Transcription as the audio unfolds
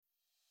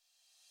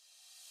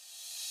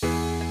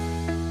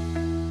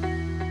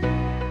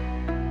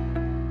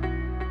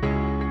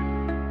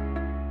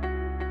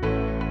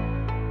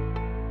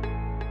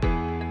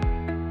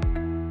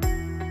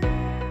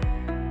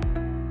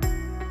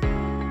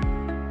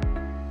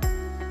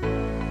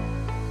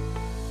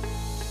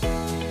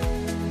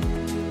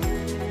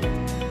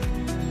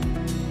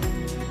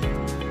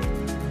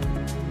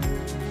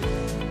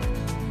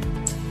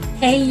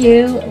Hey,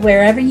 you,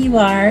 wherever you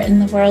are in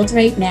the world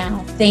right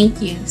now,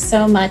 thank you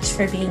so much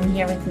for being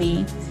here with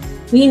me.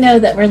 We know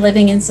that we're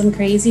living in some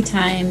crazy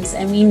times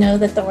and we know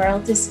that the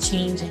world is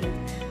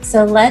changing.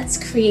 So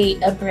let's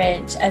create a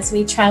bridge as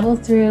we travel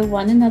through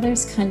one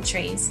another's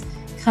countries,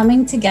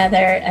 coming together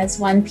as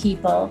one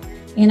people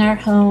in our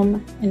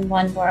home in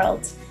one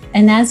world.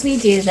 And as we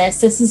do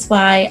this is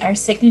why our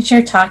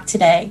signature talk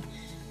today,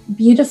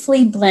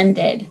 Beautifully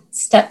Blended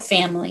Step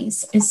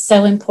Families, is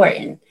so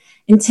important.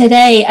 And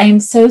today I am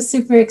so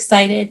super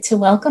excited to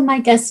welcome my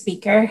guest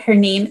speaker. Her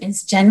name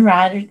is Jen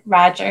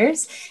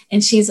Rogers,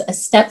 and she's a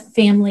step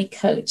family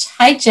coach.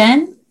 Hi,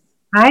 Jen.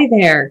 Hi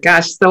there.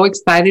 Gosh, so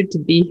excited to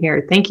be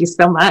here. Thank you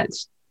so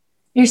much.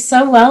 You're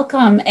so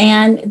welcome.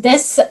 And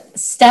this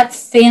step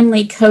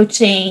family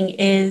coaching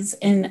is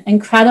an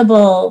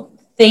incredible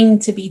thing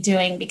to be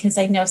doing because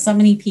I know so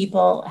many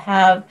people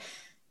have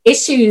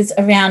issues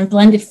around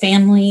blended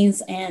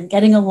families and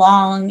getting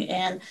along,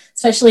 and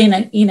especially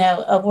in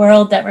a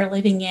world that we're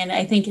living in.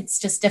 I think it's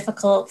just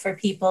difficult for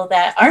people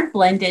that aren't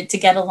blended to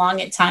get along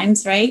at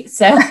times, right?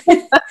 So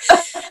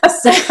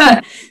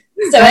I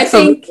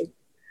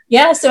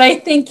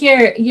think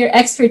your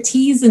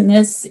expertise in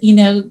this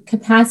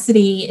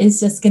capacity is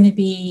just going to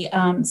be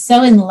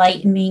so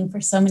enlightening for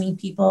so many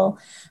people.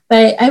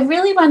 But I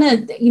really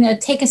want to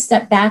take a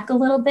step back a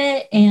little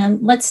bit,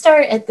 and let's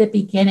start at the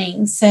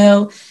beginning.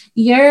 So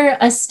you're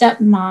a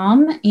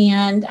stepmom,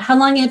 and how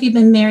long have you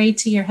been married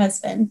to your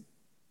husband?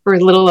 For a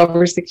little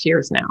over 6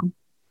 years now.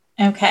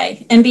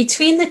 Okay. And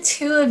between the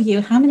two of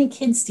you, how many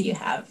kids do you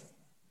have?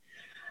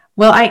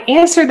 Well, I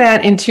answer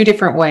that in two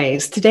different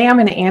ways. Today, I'm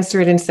going to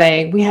answer it and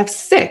say we have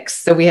 6.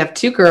 So we have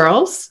 2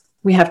 girls,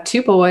 we have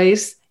 2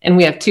 boys, and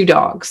we have 2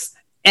 dogs.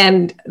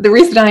 And the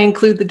reason I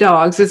include the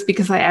dogs is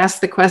because I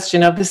asked the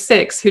question of the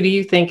 6, who do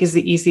you think is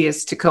the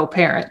easiest to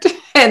co-parent?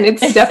 And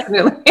it's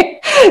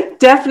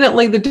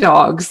definitely the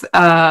dogs.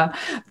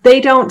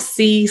 They don't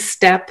see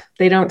step,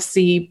 they don't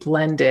see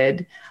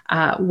blended.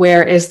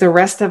 Whereas the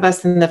rest of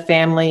us in the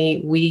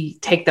family, we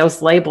take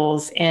those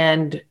labels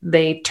and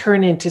they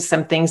turn into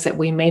some things that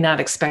we may not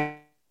expect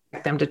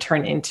them to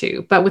turn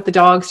into. But with the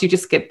dogs, you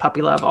just get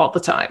puppy love all the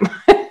time.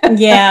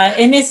 Yeah.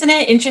 And isn't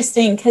it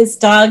interesting? Because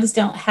dogs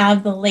don't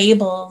have the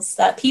labels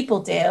that people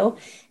do.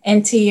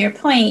 And to your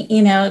point,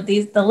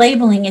 the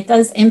labeling, it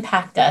does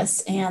impact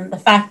us. And the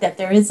fact that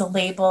there is a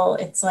label,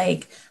 it's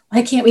like,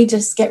 why can't we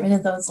just get rid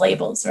of those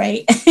labels,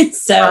 right?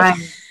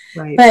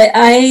 Right. But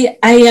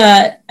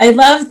I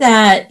love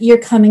that you're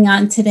coming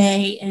on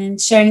today and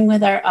sharing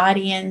with our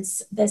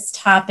audience this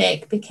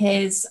topic,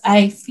 because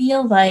I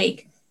feel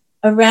like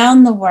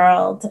around the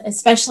world,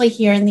 especially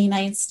here in the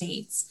United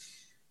States,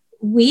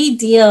 we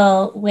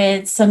deal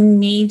with some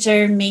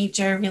major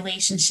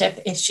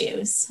relationship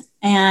issues.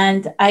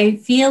 And I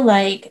feel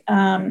like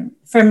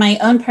from my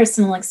own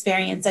personal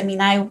experience,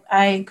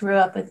 I grew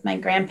up with my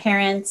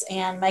grandparents,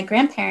 and my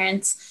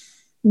grandparents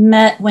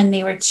met when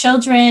they were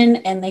children,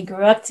 and they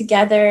grew up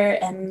together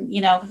and,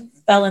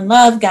 fell in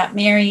love, got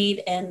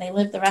married, and they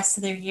lived the rest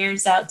of their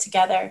years out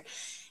together.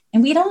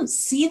 And we don't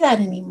see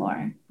that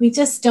anymore. We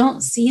just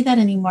don't see that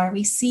anymore.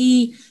 We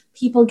see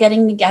people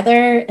getting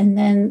together and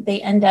then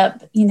they end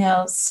up,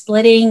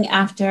 splitting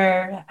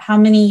after how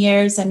many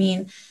years?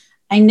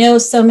 I know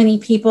so many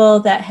people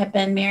that have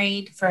been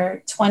married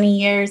for 20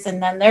 years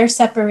and then they're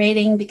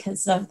separating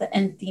because of the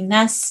empty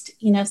nest,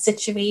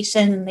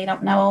 situation, and they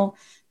don't know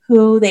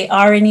who they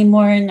are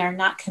anymore and they're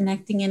not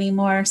connecting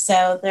anymore.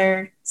 So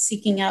they're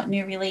seeking out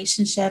new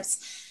relationships.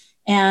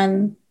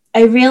 And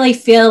I really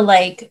feel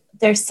like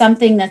there's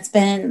something that's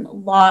been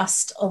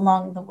lost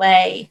along the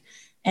way.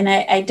 And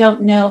I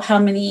don't know how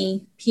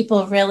many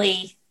people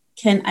really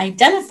can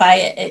identify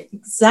it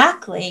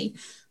exactly,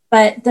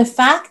 but the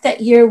fact that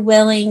you're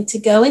willing to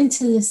go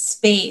into this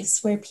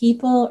space where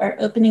people are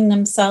opening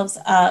themselves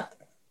up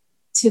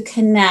to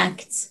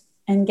connect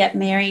and get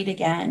married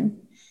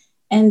again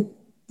and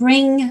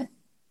bring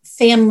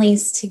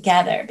families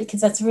together,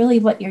 because that's really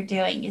what you're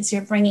doing, is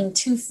you're bringing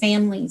 2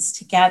 families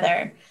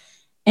together.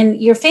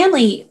 And your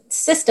family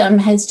system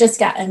has just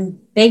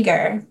gotten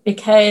bigger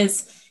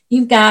because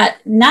you've got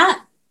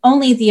not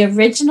only the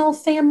original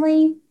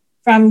family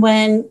from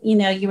when,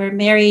 you were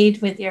married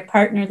with your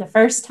partner the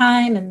first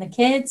time and the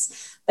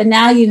kids, but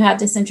now you have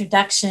this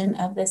introduction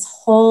of this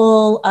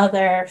whole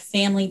other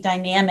family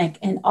dynamic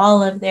and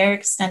all of their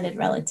extended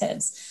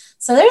relatives.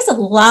 So there's a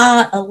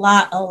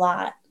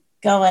lot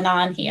going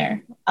on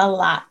here, a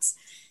lot.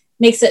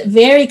 Makes it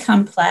very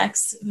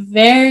complex,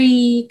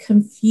 very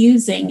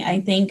confusing,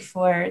 I think,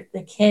 for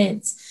the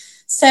kids.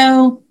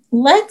 So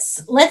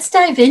let's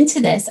dive into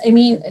this.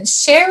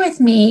 Share with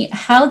me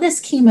how this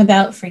came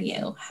about for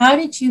you. How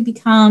did you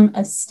become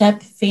a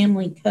step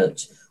family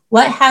coach?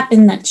 What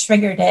happened that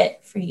triggered it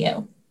for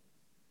you?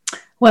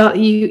 Well,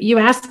 you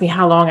asked me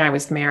how long I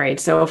was married.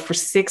 So for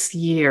 6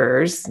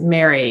 years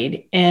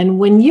married. And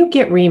when you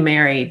get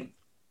remarried,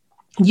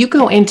 you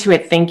go into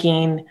it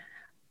thinking,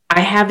 I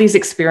have these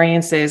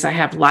experiences, I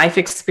have life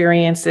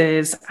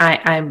experiences,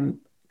 I'm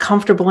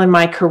comfortable in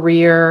my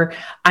career.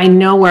 I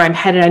know where I'm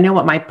headed. I know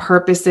what my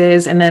purpose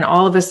is. And then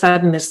all of a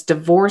sudden this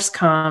divorce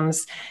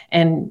comes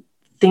and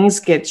things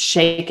get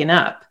shaken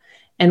up.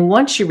 And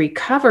once you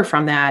recover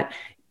from that,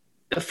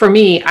 for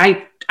me,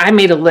 I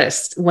made a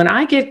list. When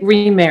I get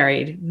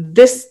remarried,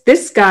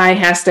 this guy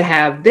has to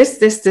have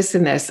this,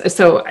 and this.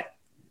 So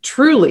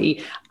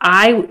truly,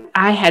 I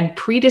had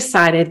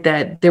pre-decided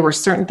that there were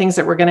certain things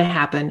that were going to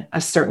happen a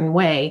certain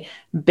way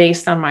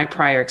based on my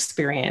prior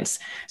experience.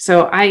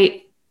 So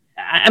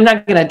I'm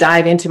not going to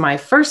dive into my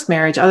first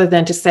marriage other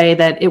than to say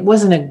that it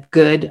wasn't a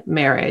good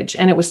marriage.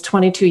 And it was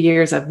 22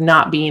 years of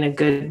not being a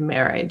good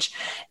marriage.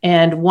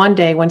 And one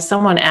day when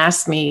someone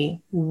asked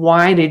me,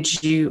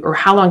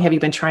 how long have you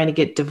been trying to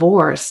get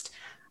divorced?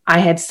 I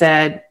had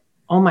said,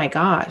 oh my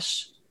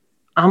gosh,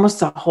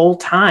 almost a whole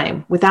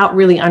time, without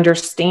really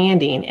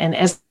understanding. And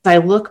as I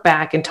look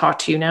back and talk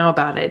to you now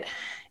about it,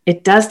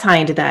 it does tie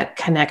into that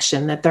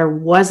connection, that there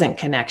wasn't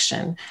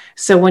connection.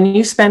 So when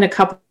you spend a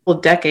couple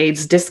of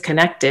decades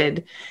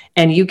disconnected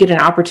and you get an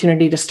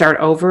opportunity to start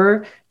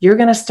over, you're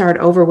going to start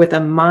over with a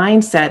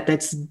mindset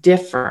that's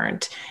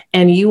different.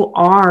 And you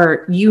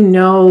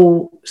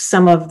know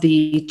some of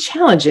the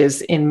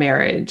challenges in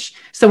marriage.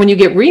 So when you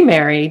get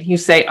remarried, you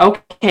say,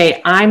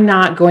 okay, I'm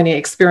not going to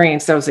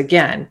experience those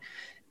again,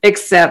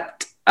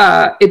 except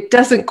it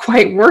doesn't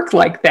quite work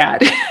like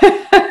that.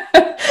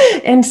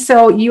 And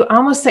so you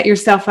almost set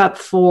yourself up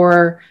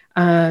for,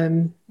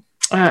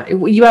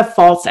 you have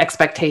false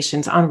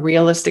expectations,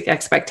 unrealistic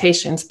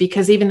expectations,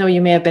 because even though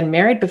you may have been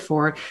married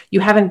before, you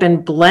haven't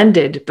been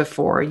blended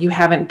before. You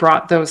haven't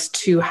brought those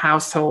two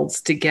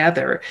households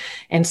together.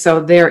 And so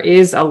there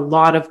is a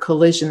lot of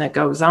collision that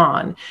goes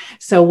on.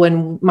 So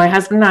when my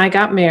husband and I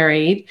got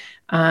married,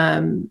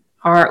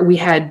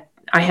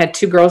 I had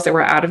two girls that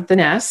were out of the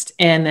nest,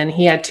 and then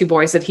he had two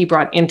boys that he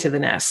brought into the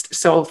nest.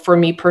 So for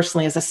me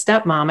personally, as a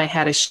stepmom, I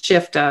had a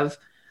shift of,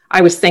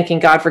 I was thanking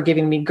God for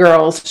giving me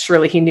girls.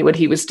 Surely he knew what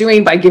he was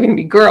doing by giving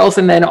me girls.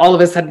 And then all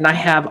of a sudden I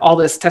have all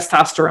this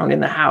testosterone in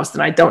the house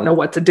and I don't know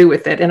what to do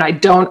with it. And I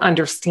don't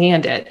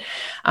understand it.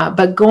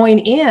 But going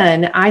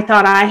in, I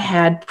thought I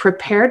had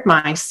prepared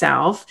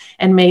myself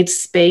and made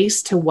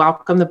space to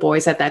welcome the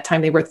boys. At that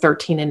time, they were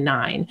 13 and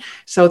 9.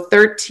 So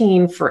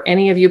 13, for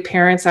any of you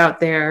parents out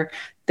there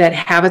that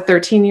have a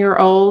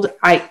 13-year-old,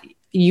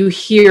 you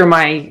hear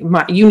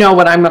you know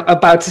what I'm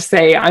about to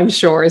say, I'm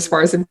sure, as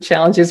far as the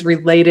challenges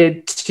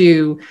related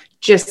to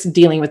just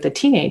dealing with a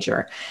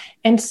teenager.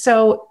 And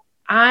so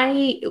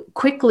I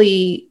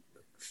quickly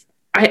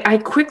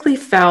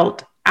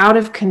felt out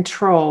of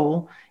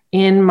control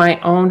in my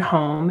own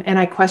home, and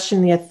I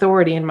questioned the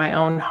authority in my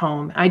own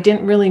home. I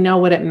didn't really know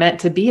what it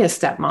meant to be a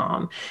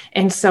stepmom.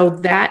 And so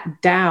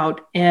that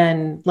doubt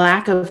and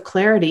lack of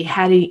clarity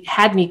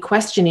had me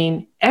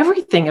questioning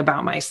everything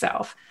about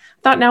myself.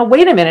 Thought, now,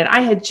 wait a minute,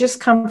 I had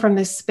just come from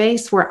this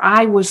space where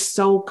I was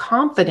so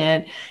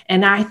confident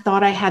and I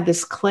thought I had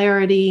this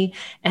clarity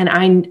and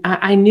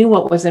I knew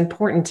what was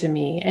important to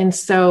me. And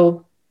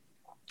so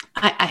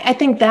I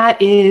think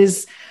that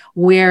is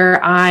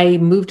where I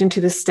moved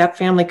into the step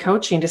family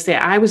coaching, to say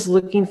I was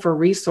looking for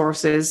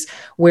resources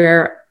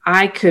where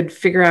I could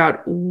figure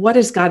out, what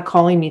is God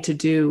calling me to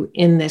do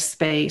in this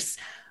space?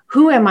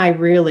 Who am I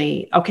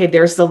really? Okay,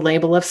 there's the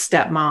label of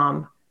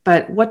stepmom,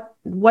 but what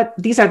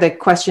these are the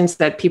questions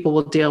that people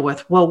will deal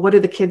with. Well, what do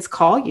the kids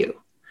call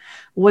you?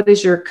 What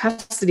is your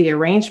custody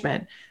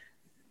arrangement?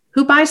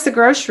 Who buys the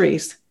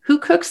groceries? Who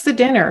cooks the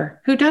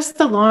dinner? Who does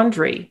the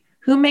laundry?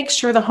 Who makes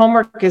sure the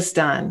homework is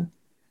done?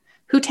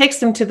 Who takes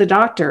them to the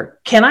doctor?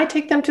 Can I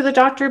take them to the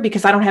doctor?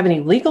 Because I don't have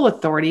any legal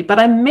authority, but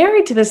I'm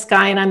married to this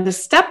guy and I'm the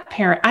step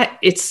parent.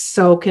 It's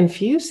so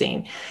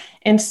confusing.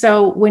 And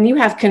so when you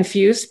have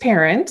confused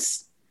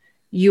parents,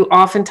 you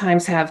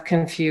oftentimes have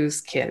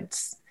confused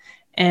kids.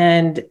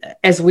 And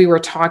as we were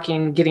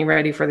talking, getting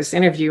ready for this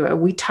interview,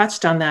 we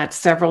touched on that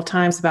several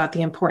times about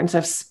the importance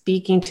of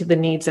speaking to the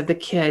needs of the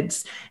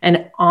kids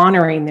and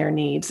honoring their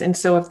needs. And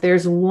so if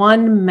there's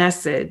one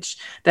message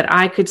that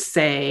I could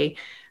say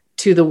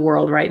to the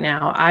world right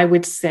now, I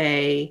would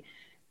say,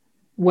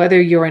 whether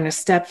you're in a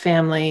step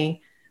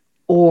family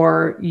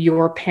or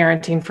you're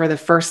parenting for the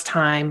first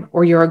time,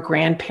 or you're a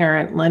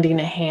grandparent lending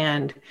a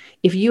hand,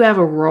 if you have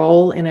a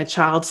role in a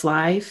child's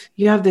life,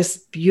 you have this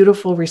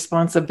beautiful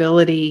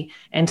responsibility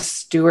and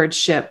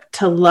stewardship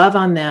to love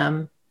on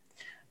them,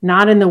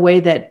 not in the way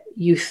that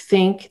you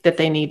think that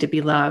they need to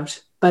be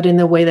loved, but in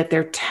the way that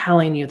they're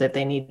telling you that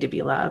they need to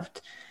be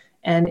loved.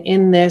 And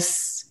in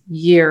this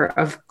year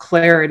of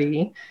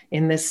clarity,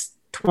 in this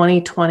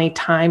 2020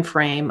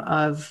 timeframe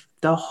of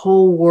the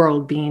whole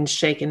world being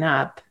shaken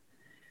up,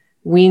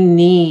 we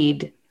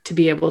need to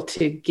be able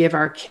to give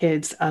our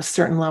kids a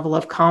certain level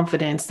of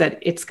confidence that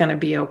it's going to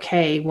be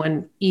okay,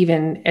 when,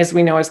 even as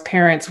we know as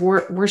parents,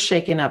 we're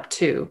shaken up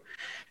too.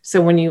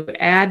 So when you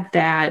add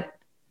that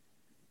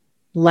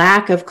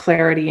lack of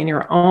clarity in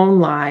your own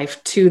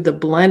life to the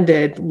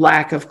blended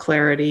lack of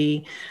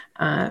clarity,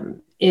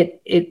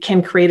 it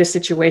can create a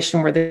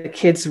situation where the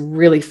kids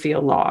really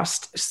feel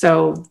lost.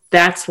 So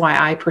that's why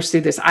I pursue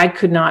this. I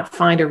could not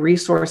find a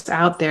resource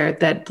out there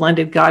that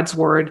blended God's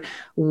word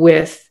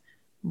with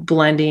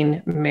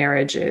blending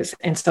marriages.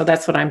 And so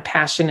that's what I'm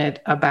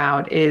passionate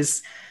about,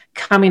 is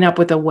coming up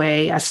with a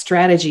way, a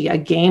strategy, a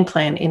game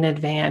plan in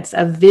advance,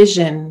 a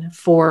vision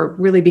for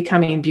really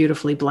becoming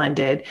beautifully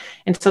blended.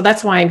 And so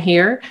that's why I'm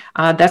here.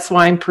 That's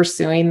why I'm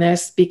pursuing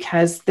this,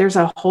 because there's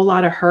a whole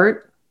lot of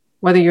hurt,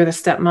 whether you're the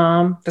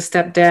stepmom, the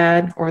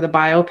stepdad, or the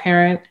bio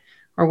parent,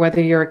 or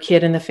whether you're a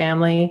kid in the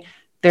family.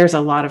 There's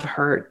a lot of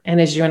hurt. And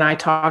as you and I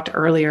talked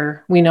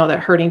earlier, we know that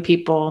hurting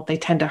people, they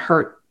tend to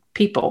hurt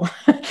people.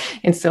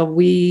 And so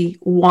we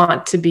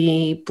want to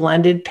be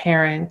blended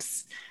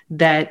parents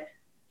that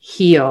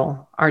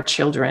heal our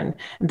children,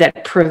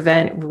 that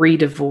prevent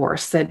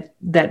redivorce,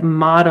 that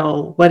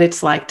model what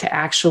it's like to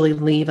actually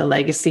leave a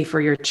legacy for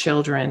your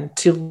children,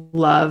 to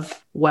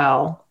love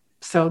well.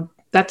 So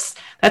that's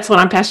what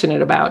I'm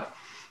passionate about.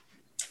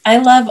 I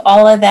love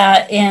all of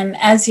that. And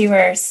as you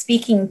were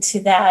speaking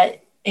to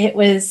that, it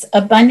was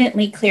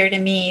abundantly clear to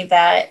me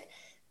that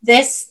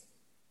this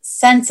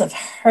sense of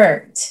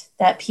hurt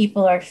that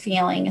people are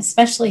feeling,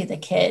 especially the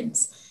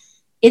kids,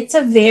 it's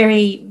a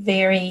very,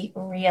 very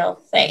real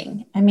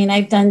thing. I mean,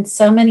 I've done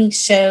so many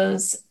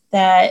shows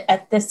that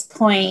at this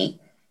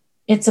point,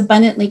 it's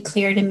abundantly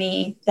clear to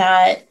me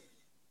that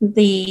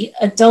the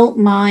adult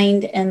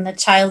mind and the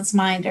child's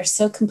mind are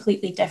so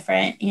completely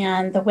different.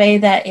 And the way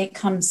that it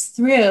comes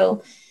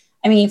through,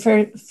 I mean,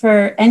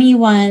 for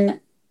anyone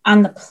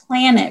on the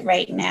planet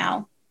right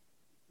now,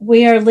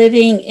 we are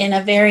living in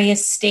a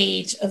various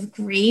stage of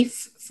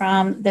grief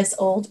from this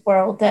old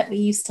world that we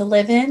used to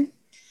live in.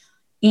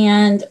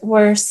 And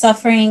we're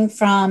suffering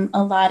from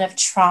a lot of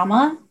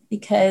trauma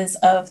because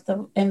of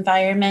the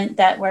environment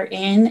that we're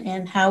in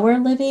and how we're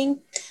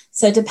living.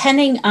 So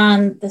depending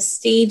on the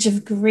stage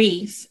of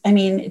grief, I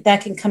mean,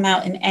 that can come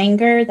out in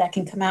anger, that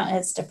can come out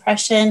as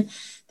depression,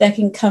 that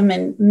can come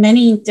in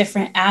many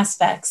different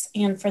aspects.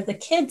 And for the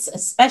kids,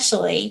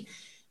 especially,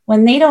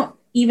 when they don't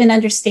even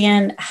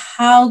understand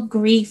how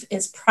grief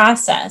is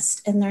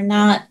processed, and they're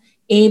not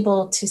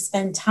able to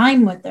spend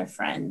time with their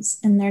friends,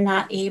 and they're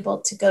not able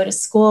to go to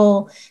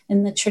school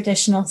in the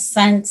traditional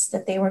sense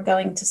that they were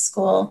going to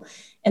school,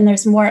 and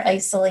there's more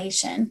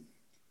isolation.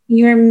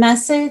 Your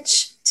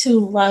message to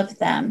love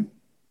them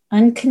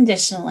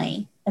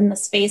unconditionally in the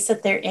space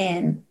that they're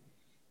in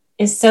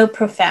is so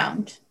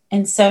profound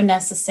and so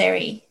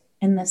necessary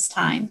in this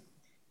time.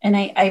 And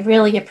I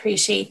really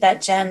appreciate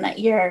that, Jen, that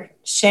you're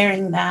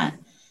sharing that.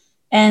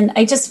 And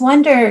I just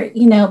wonder,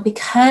 you know,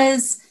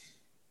 because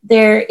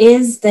there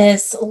is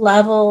this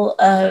level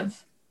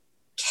of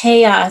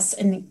chaos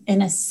in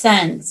a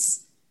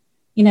sense,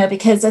 you know,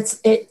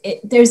 because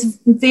there's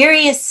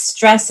various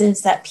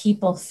stresses that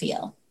people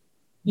feel.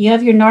 You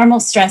have your normal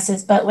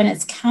stresses, but when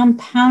it's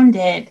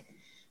compounded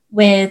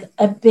with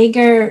a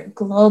bigger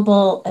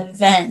global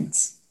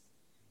event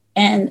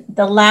and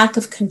the lack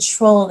of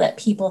control that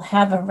people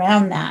have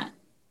around that,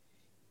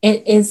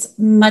 it is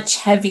much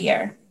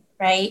heavier,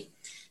 right?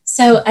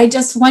 So I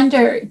just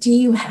wonder, do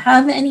you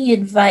have any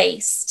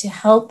advice to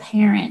help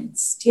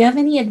parents? Do you have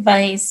any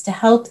advice to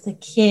help the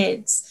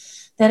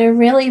kids that are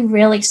really,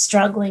 really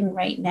struggling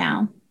right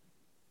now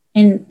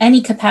in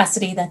any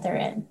capacity that they're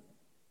in?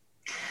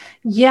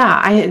 Yeah,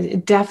 I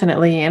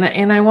definitely.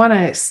 And I want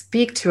to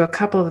speak to a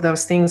couple of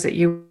those things that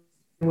you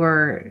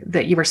were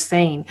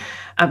saying.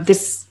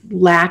 This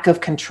lack of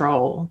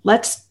control.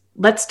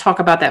 Let's talk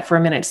about that for a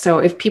minute. So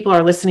if people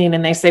are listening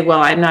and they say, well,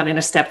 I'm not in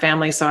a step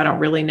family, so I don't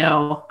really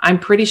know. I'm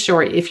pretty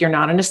sure if you're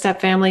not in a step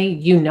family,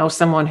 you know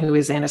someone who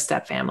is in a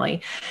step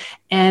family.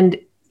 And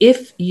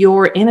if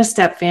you're in a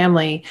step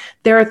family,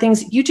 there are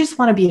things you just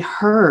want to be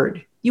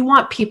heard. You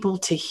want people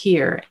to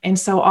hear. And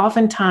so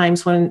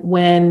oftentimes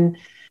when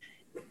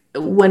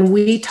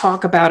we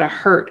talk about a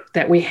hurt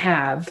that we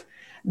have,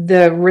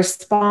 the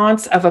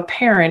response of a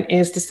parent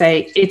is to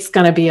say, it's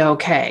going to be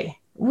okay.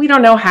 We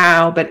don't know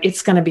how, but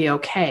it's going to be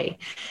okay.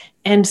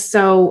 And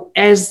so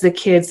as the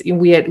kids,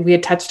 we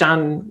had touched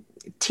on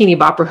teeny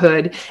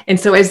bopperhood. And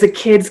so as the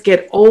kids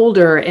get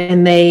older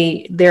and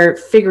they're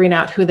figuring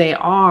out who they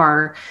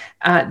are,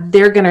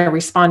 they're going to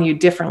respond to you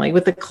differently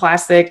with the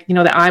classic, you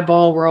know, the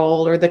eyeball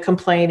roll or the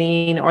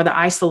complaining or the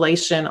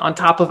isolation on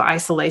top of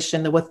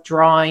isolation, the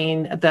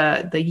withdrawing,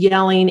 the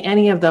yelling,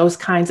 any of those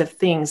kinds of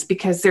things,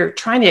 because they're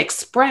trying to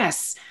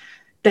express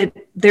that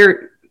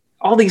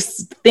all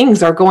these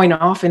things are going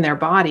off in their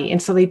body.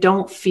 And so they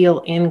don't feel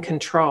in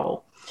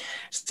control.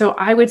 So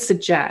I would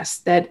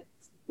suggest that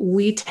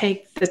we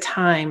take the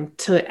time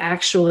to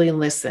actually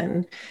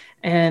listen.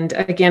 And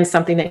again,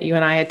 something that you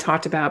and I had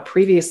talked about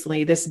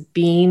previously, this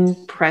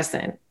being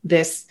present,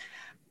 this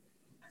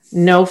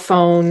no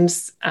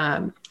phones,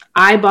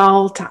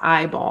 eyeball to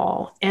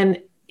eyeball.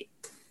 And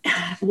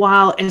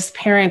while as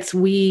parents,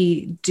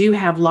 we do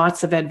have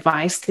lots of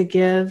advice to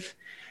give,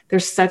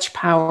 there's such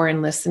power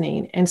in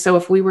listening. And so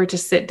if we were to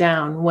sit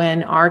down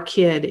when our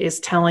kid is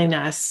telling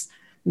us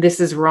this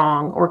is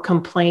wrong or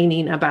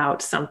complaining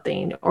about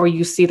something, or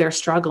you see they're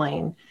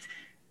struggling,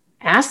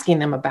 asking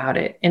them about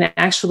it and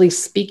actually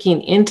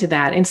speaking into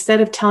that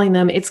instead of telling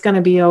them it's going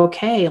to be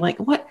okay. Like,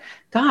 what,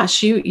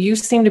 gosh, you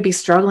seem to be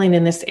struggling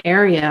in this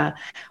area.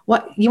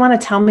 What, you want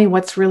to tell me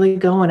what's really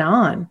going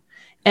on?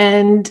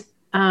 And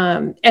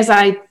as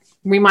I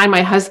remind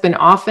my husband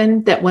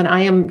often that when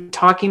I am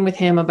talking with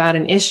him about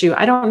an issue,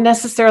 I don't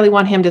necessarily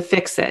want him to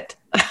fix it.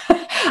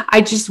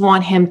 I just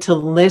want him to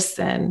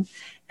listen,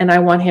 and I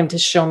want him to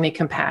show me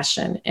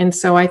compassion. And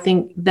so I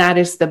think that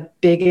is the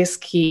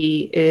biggest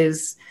key,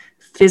 is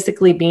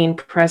physically being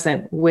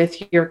present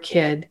with your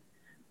kid,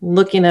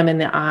 looking them in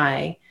the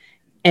eye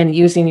and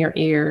using your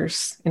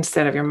ears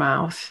instead of your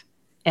mouth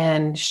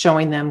and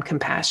showing them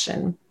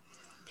compassion.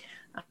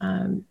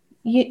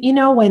 You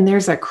know, when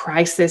there's a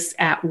crisis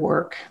at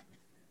work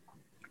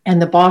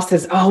and the boss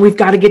says, oh, we've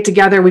got to get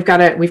together. We've got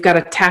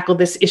to tackle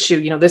this issue.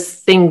 You know,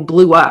 this thing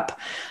blew up.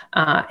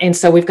 And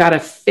so we've got to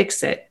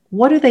fix it.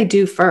 What do they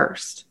do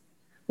first?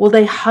 Well,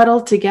 they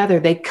huddle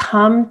together. They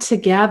come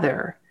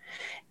together,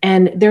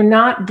 and they're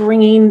not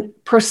bringing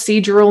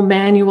procedural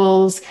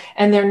manuals,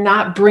 and they're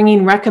not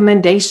bringing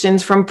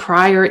recommendations from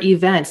prior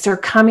events. They're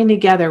coming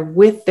together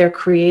with their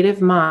creative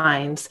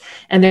minds,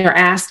 and they're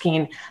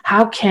asking,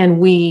 how can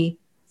we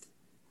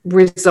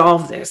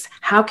resolve this?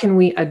 How can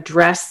we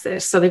address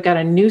this? So they've got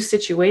a new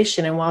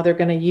situation, and while they're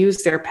going to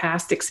use their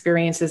past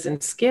experiences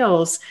and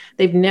skills,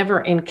 they've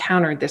never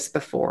encountered this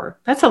before.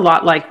 That's a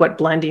lot like what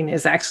blending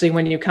is actually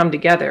when you come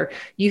together.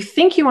 You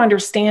think you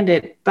understand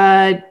it,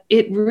 but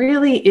it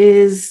really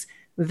is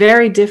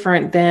very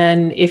different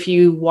than if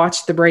you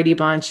watched the Brady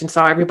Bunch and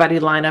saw everybody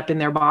line up in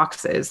their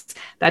boxes.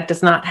 That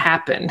does not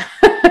happen.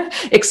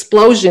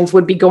 Explosions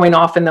would be going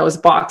off in those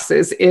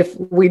boxes if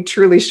we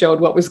truly showed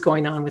what was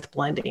going on with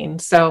blending.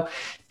 So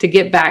to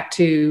get back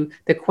to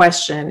the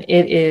question,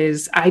 it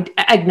is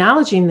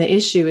acknowledging the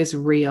issue is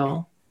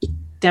real,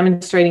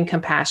 demonstrating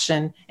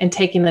compassion, and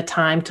taking the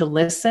time to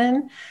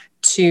listen,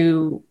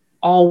 to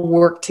all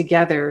work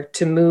together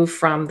to move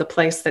from the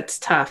place that's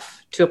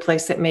tough to a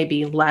place that may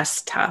be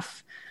less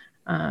tough.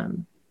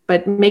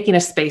 But making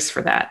a space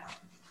for that.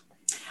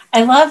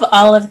 I love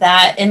all of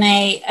that. And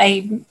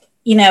I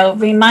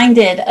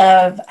reminded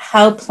of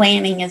how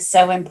planning is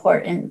so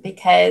important,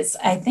 because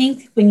I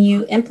think when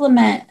you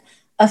implement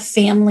a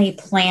family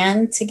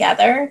plan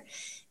together,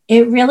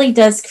 it really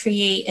does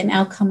create an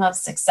outcome of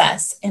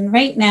success. And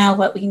right now,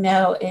 what we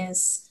know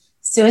is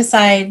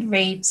suicide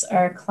rates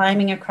are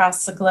climbing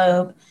across the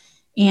globe.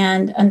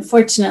 And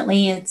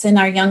unfortunately, it's in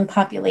our young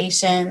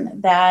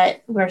population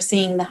that we're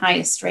seeing the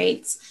highest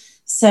rates.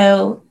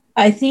 So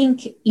I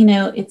think,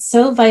 it's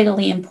so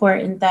vitally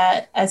important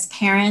that as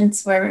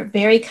parents, we're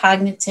very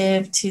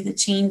cognitive to the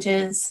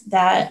changes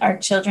that our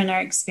children are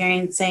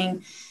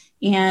experiencing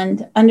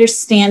and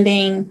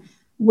understanding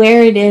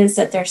where it is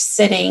that they're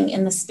sitting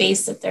in the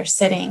space that they're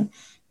sitting.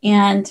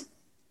 And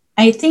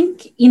I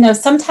think,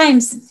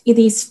 sometimes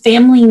these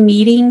family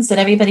meetings that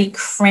everybody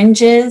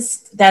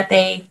cringes that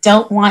they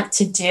don't want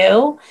to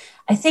do,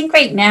 I think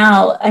right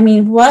now,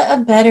 what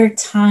a better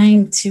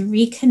time to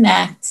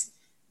reconnect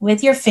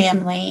with your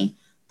family,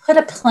 put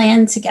a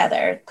plan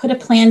together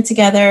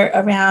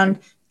around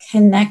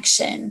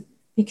connection,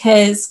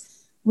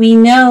 because we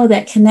know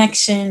that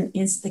connection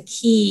is the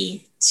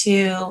key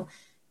to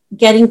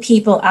getting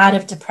people out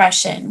of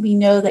depression. We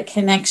know that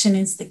connection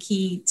is the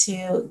key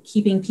to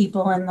keeping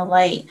people in the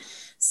light.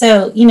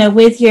 So,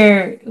 with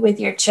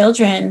your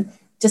children,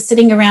 just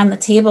sitting around the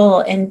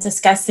table and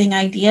discussing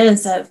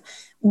ideas of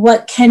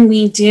what can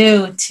we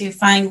do to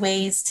find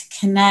ways to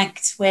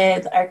connect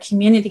with our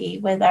community,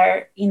 with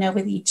our,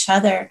 with each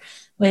other,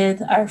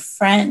 with our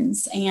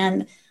friends.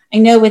 And I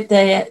know with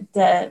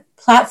the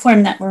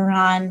platform that we're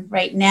on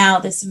right now,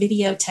 this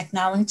video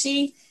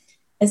technology,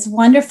 as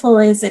wonderful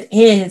as it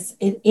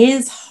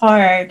is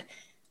hard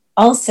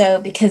also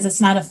because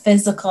it's not a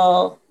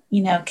physical,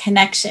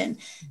 connection.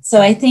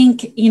 So I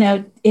think,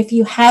 if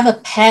you have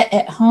a pet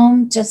at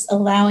home, just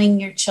allowing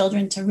your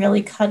children to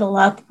really cuddle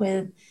up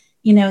with,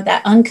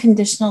 that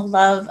unconditional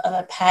love of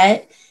a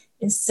pet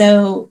is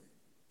so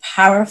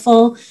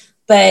powerful.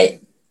 But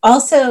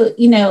also,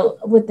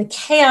 with the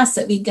chaos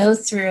that we go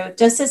through,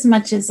 just as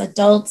much as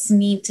adults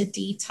need to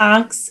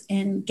detox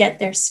and get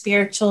their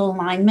spiritual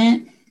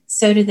alignment,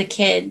 so do the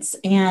kids.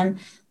 And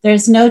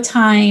there's no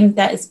time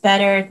that is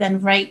better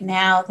than right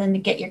now than to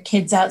get your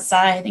kids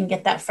outside and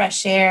get that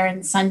fresh air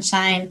and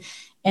sunshine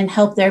and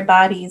help their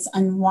bodies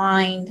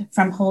unwind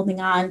from holding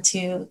on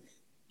to,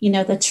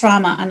 the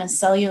trauma on a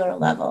cellular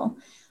level.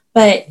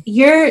 But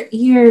your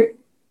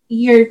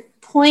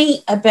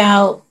point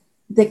about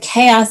the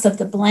chaos of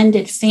the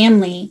blended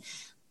family,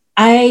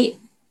 I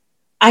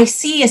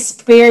see a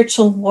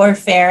spiritual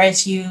warfare,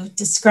 as you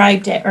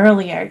described it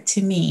earlier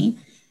to me,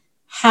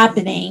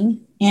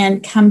 happening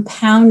and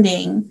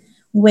compounding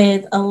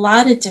with a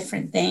lot of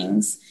different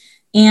things.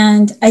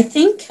 And I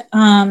think,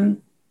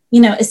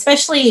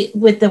 especially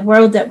with the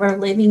world that we're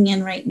living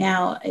in right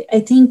now, I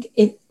think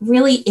it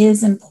really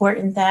is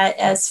important that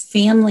as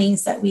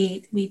families that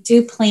we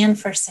do plan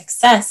for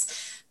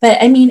success. But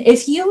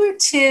if you were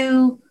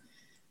to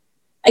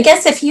I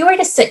guess if you were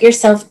to sit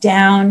yourself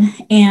down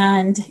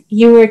and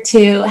you were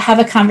to have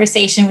a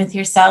conversation with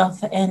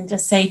yourself and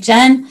just say,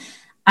 Jen,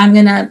 I'm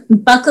going to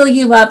buckle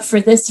you up for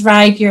this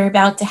ride you're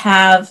about to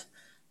have.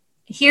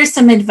 Here's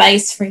some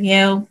advice for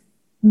you.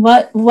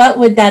 What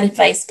would that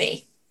advice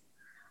be?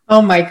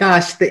 Oh my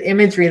gosh, the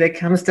imagery that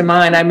comes to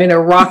mind. I'm in a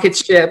rocket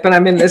ship and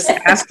I'm in this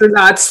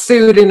astronaut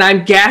suit and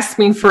I'm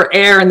gasping for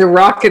air and the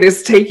rocket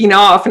is taking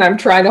off and I'm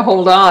trying to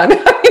hold on.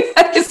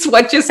 That is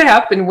what just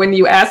happened when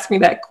you asked me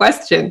that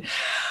question.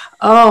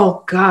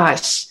 Oh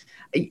gosh,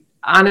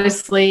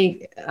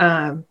 honestly,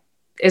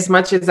 as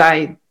much as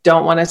I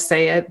don't want to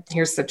say it,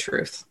 here's the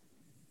truth.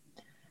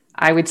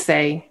 I would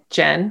say,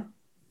 Jen,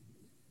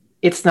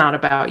 it's not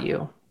about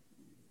you.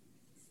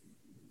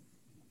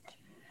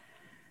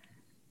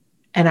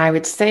 And I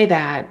would say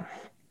that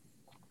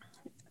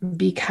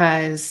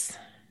because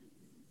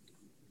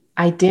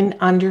I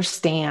didn't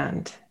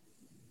understand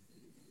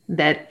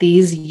that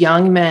these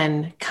young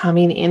men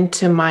coming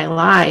into my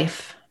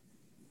life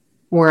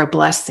were a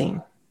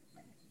blessing.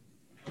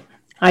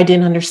 I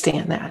didn't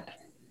understand that.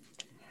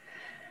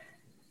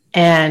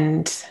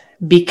 And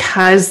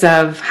because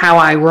of how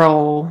I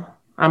roll,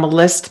 I'm a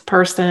list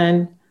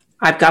person.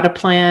 I've got a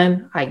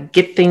plan. I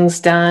get things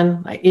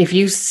done. If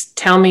you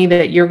tell me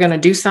that you're going to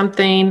do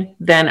something,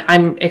 then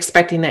I'm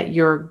expecting that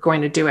you're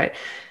going to do it.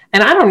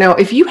 And I don't know,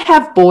 if you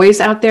have boys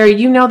out there,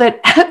 you know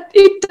that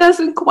it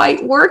doesn't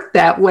quite work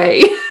that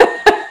way.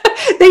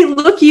 They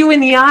look you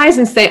in the eyes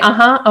and say,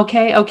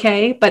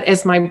 okay. But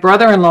as my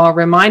brother-in-law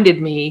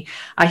reminded me,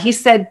 he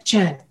said,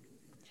 Jen,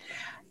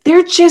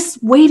 they're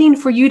just waiting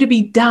for you to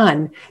be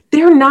done.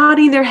 They're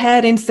nodding their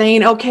head and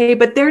saying, okay,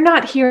 but they're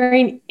not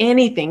hearing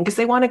anything because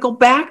they want to go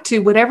back to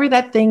whatever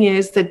that thing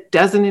is that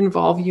doesn't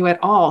involve you at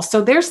all.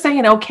 So they're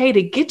saying, okay,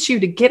 to get you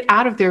to get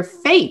out of their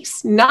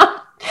face,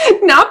 not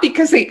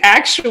because they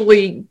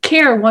actually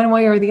care one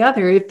way or the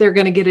other if they're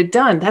going to get it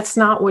done. That's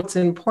not what's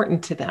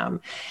important to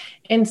them.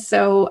 And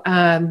so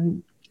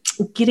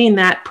getting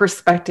that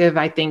perspective,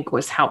 I think,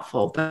 was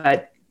helpful.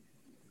 But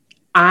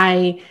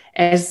I,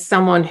 as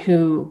someone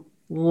who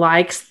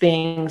likes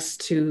things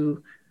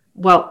to,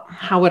 well,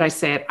 how would I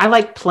say it? I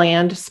like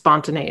planned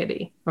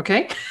spontaneity.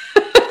 Okay.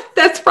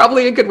 That's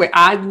probably a good way.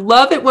 I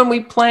love it when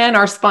we plan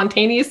our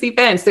spontaneous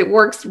events. It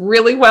works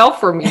really well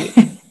for me.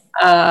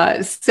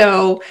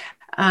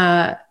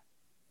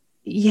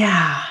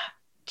 Yeah,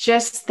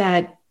 just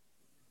that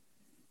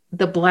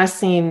the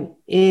blessing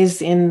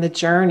is in the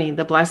journey.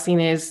 The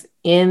blessing is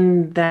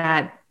in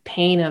that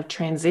pain of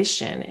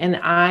transition. And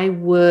I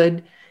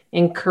would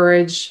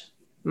encourage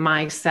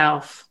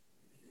myself,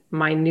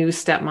 my new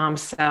stepmom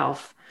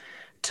self,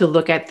 to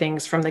look at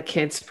things from the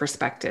kids'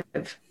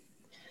 perspective.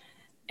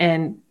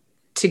 And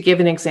to give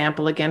an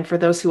example, again, for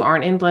those who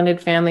aren't in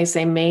blended families,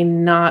 they may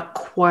not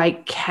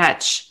quite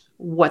catch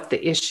what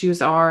the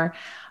issues are.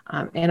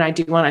 And I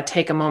do want to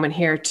take a moment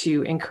here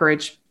to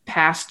encourage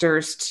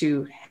pastors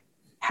to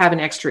have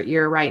an extra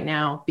ear right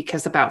now,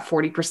 because about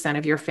 40%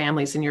 of your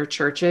families in your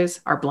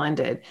churches are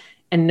blended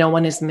and no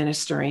one is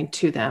ministering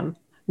to them.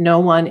 No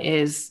one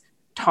is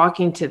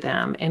talking to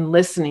them and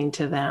listening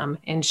to them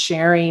and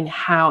sharing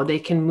how they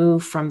can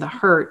move from the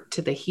hurt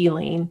to the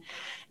healing.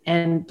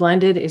 And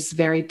blended is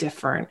very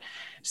different.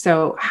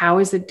 So how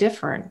is it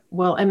different?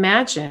 Well,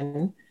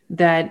 imagine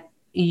that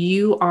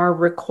you are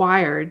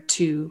required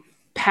to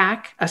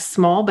pack a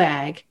small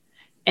bag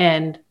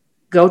and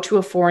go to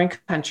a foreign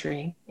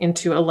country,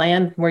 into a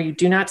land where you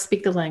do not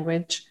speak the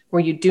language,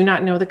 where you do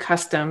not know the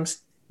customs,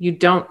 you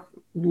don't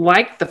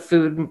like the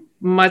food,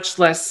 much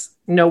less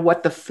know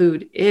what the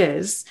food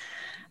is.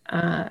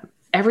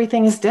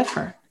 Everything is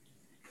different.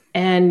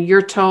 And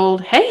you're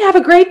told, hey, have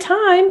a great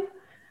time.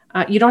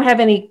 You don't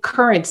have any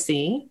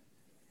currency.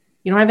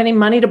 You don't have any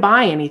money to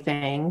buy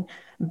anything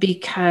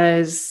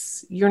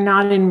because you're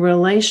not in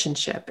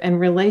relationship.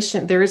 And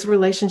there is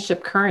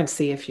relationship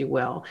currency, if you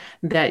will,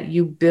 that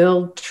you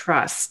build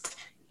trust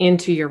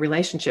into your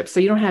relationship. So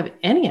you don't have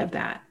any of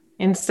that.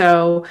 And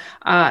so,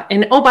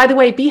 oh, by the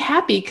way, be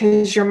happy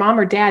because your mom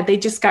or dad, they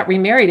just got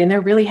remarried and they're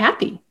really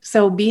happy.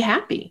 So be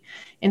happy.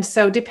 And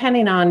so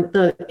depending on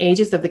the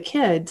ages of the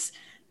kids,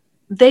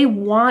 they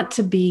want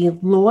to be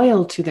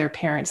loyal to their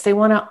parents. They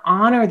want to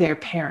honor their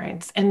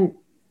parents. And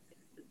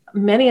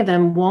many of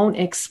them won't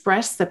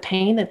express the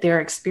pain that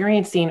they're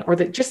experiencing, or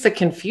just the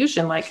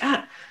confusion, like,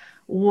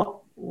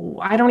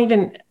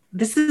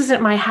 this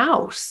isn't my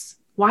house.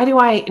 Why do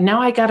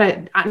now I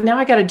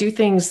gotta do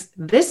things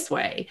this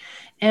way.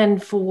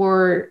 And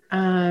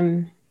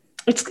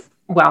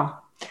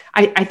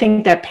I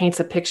think that paints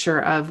a picture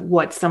of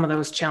what some of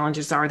those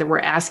challenges are, that we're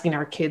asking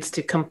our kids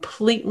to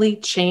completely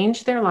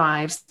change their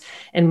lives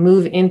and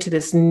move into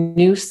this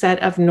new set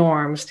of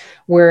norms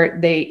where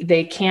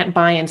they can't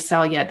buy and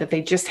sell yet, that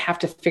they just have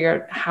to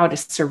figure out how to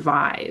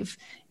survive.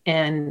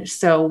 And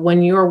so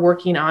when you're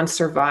working on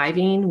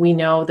surviving, we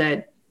know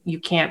that you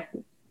can't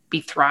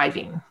be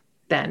thriving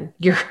then,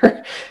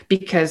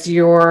 because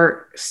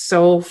you're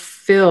so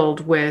filled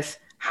with,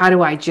 how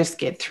do I just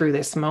get through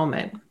this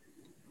moment?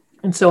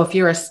 And so if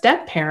you're a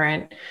step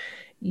parent,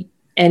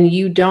 and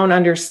you don't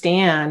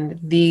understand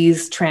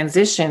these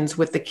transitions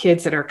with the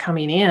kids that are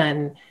coming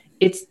in,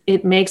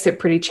 it makes it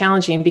pretty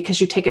challenging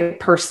because you take it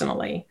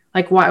personally.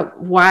 Like,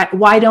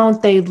 why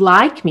don't they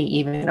like me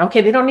even?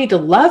 Okay, they don't need to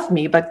love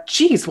me, but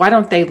geez, why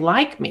don't they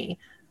like me?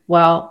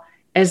 Well,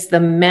 as the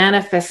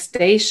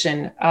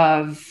manifestation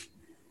of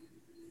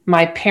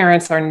my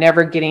parents are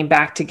never getting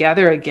back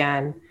together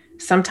again,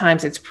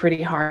 sometimes it's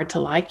pretty hard to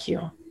like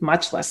you,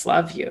 much less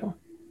love you.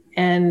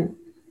 And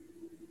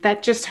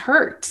that just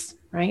hurts,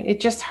 right? It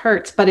just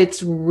hurts, but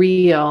it's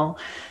real.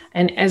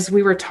 And as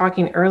we were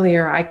talking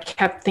earlier, I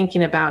kept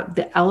thinking about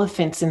the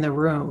elephants in the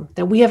room,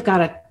 that we have got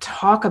to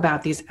talk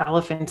about these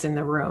elephants in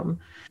the room.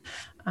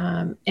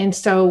 And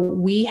so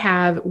we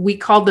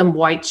called them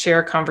white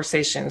chair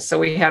conversations. So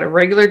we had a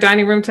regular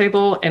dining room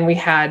table and we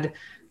had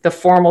the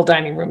formal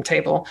dining room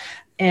table.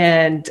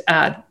 And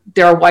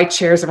there are white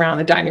chairs around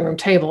the dining room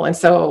table. And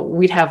so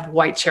we'd have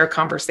white chair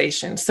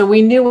conversations. So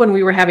we knew when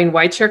we were having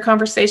white chair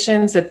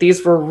conversations that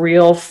these were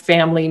real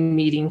family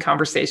meeting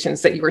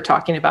conversations that you were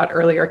talking about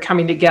earlier,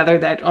 coming together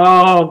that,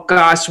 oh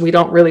gosh, we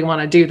don't really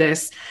want to do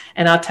this.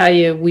 And I'll tell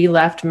you, we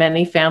left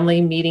many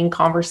family meeting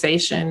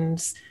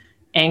conversations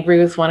angry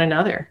with one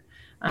another.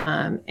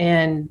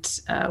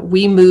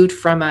 We moved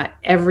from a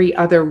every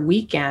other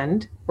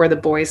weekend where the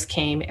boys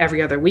came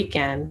every other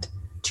weekend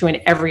to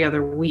an every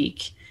other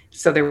week.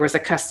 So there was a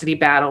custody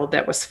battle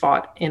that was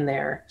fought in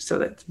there. So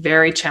that's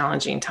very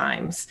challenging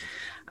times.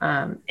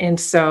 And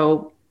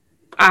so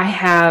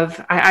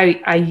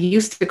I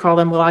used to call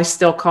them, well, I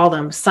still call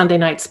them Sunday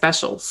night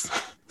specials.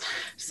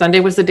 Sunday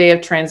was the day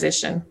of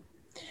transition.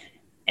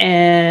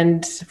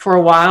 And for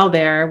a while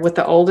there with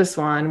the oldest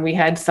one, we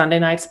had Sunday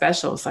night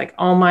specials. Like,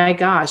 oh my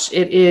gosh,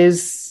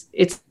 it's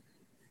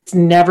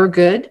never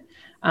good.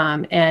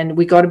 And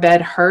we go to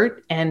bed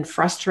hurt and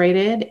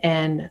frustrated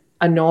and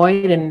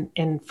annoyed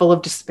and full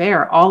of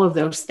despair, all of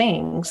those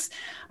things.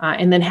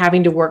 And then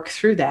having to work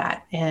through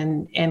that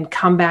and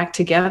come back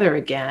together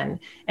again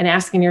and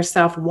asking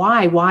yourself,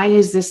 why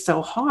is this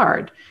so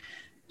hard?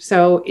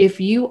 So if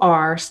you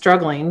are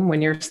struggling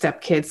when your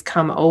stepkids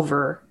come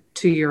over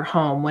to your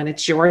home, when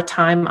it's your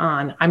time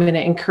on, I'm going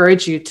to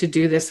encourage you to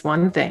do this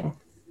one thing.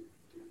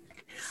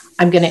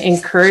 I'm going to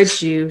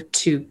encourage you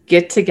to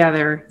get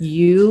together,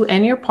 you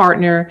and your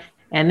partner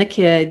and the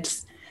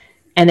kids,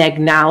 and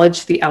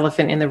acknowledge the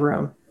elephant in the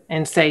room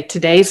and say,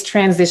 today's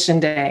transition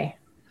day.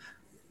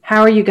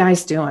 How are you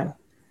guys doing?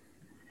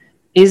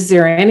 Is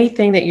there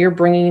anything that you're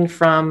bringing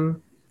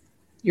from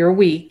your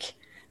week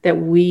that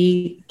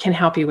we can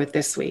help you with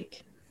this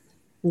week?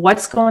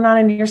 What's going on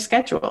in your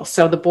schedule?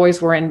 So the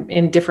boys were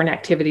in different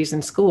activities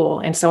in school.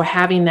 And so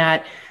having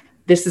that,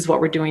 this is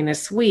what we're doing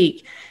this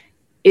week,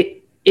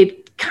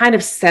 it kind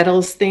of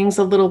settles things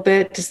a little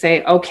bit to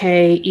say,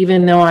 okay,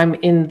 even though I'm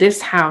in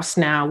this house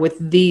now with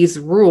these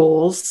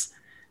rules,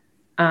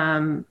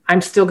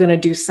 I'm still going to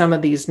do some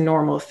of these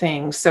normal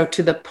things. So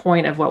to the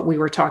point of what we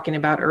were talking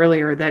about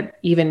earlier, that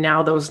even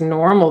now those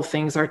normal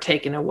things are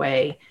taken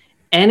away.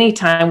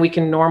 Anytime we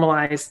can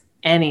normalize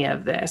any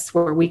of this,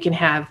 where we can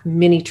have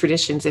mini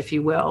traditions, if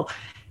you will,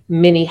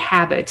 mini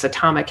habits,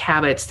 atomic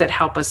habits that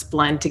help us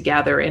blend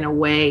together in a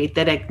way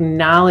that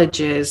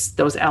acknowledges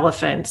those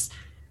elephants.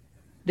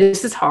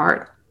 This is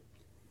hard.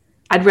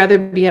 I'd rather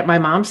be at my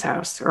mom's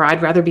house, or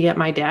I'd rather be at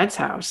my dad's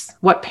house.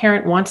 What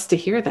parent wants to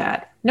hear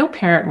that? No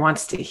parent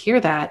wants to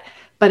hear that,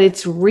 but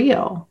it's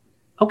real.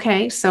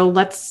 Okay, so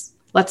let's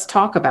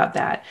talk about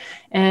that.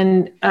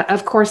 And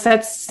of course,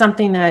 that's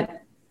something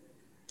that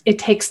it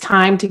takes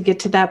time to get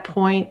to that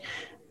point.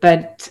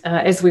 But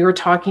as we were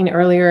talking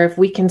earlier, if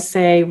we can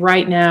say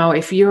right now,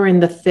 if you're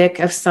in the thick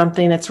of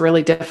something that's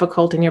really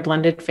difficult in your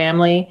blended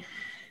family,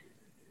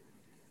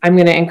 I'm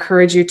going to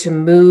encourage you to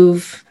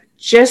move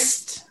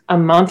just a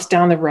month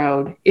down the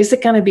road. Is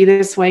it going to be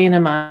this way in a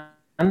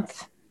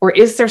month? Or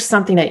is there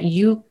something that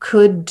you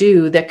could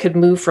do that could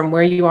move from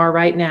where you are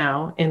right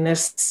now in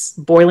this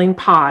boiling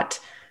pot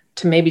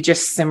to maybe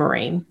just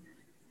simmering?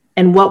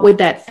 And what would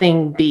that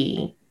thing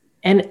be?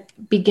 And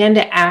begin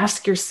to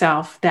ask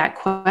yourself that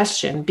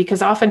question,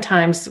 because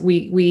oftentimes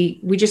we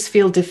just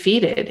feel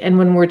defeated. And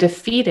when we're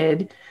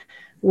defeated,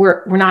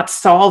 we're not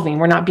solving,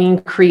 we're not being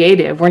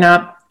creative, we're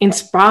not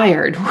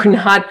inspired, we're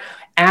not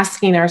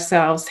asking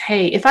ourselves,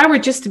 hey, if I were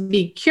just to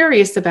be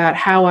curious about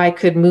how I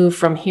could move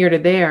from here to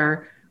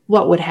there,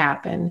 what would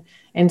happen?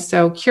 And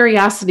so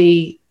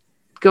curiosity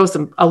goes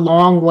a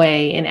long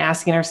way in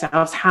asking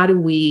ourselves, how do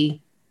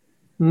we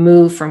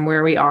move from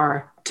where we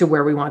are to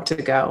where we want to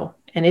go?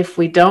 And if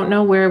we don't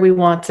know where we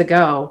want to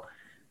go,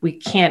 we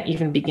can't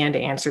even begin to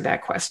answer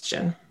that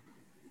question.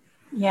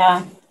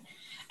 Yeah.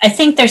 I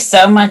think there's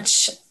so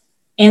much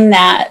in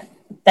that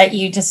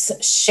you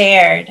just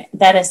shared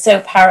that is so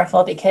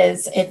powerful,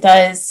 because it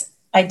does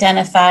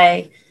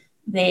identify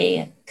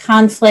the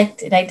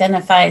conflict. It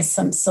identifies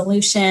some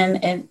solution.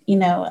 It,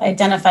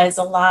 identifies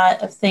a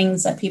lot of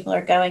things that people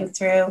are going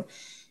through.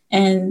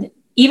 And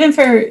even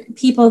for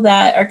people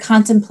that are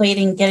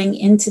contemplating getting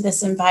into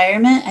this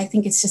environment, I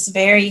think it's just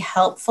very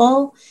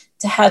helpful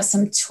to have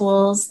some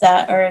tools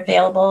that are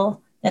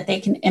available that they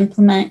can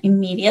implement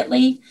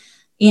immediately.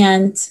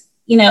 And,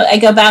 I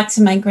go back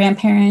to my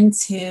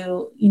grandparents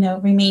who,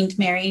 remained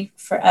married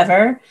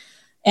forever.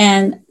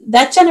 And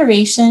that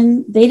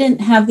generation, they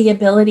didn't have the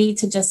ability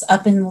to just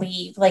up and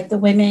leave. Like the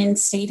women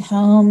stayed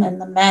home and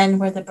the men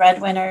were the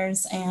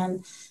breadwinners.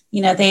 And,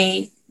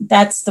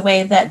 that's the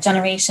way that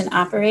generation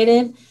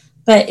operated.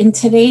 But in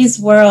today's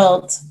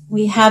world,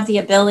 we have the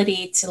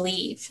ability to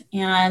leave.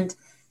 And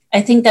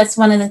I think that's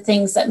one of the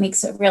things that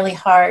makes it really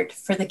hard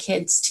for the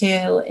kids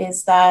too,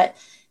 is that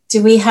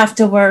do we have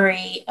to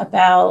worry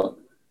about,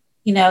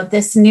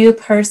 this new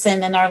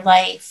person in our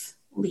life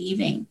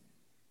leaving?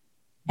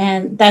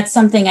 And that's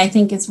something I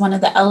think is one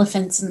of the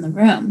elephants in the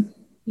room.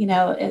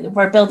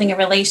 We're building a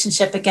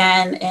relationship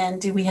again, and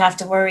do we have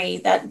to worry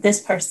that this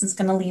person's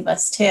going to leave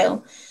us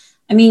too?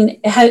 I mean,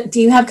 do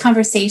you have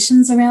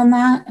conversations around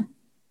that?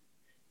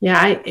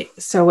 Yeah.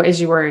 So as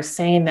you were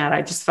saying that,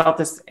 I just felt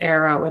this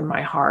arrow in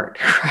my heart,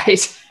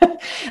 right?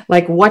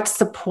 Like, what's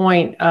the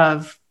point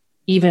of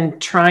even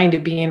trying to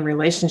be in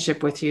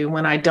relationship with you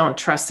when I don't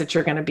trust that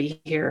you're going to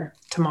be here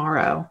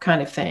tomorrow,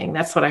 kind of thing.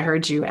 That's what I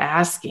heard you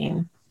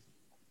asking.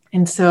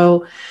 And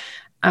so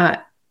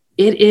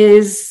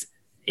it's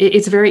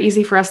very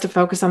easy for us to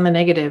focus on the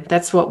negative.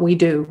 That's what we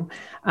do.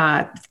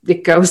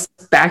 It goes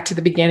back to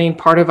the beginning,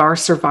 part of our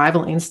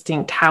survival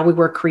instinct, how we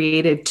were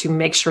created to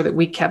make sure that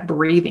we kept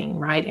breathing,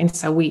 right? And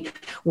so we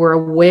were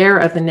aware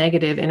of the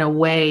negative in a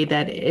way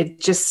that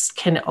it just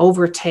can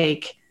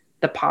overtake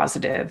the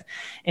positive.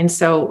 And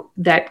so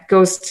that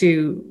goes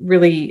to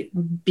really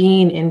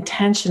being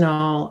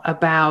intentional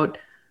about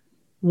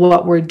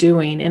what we're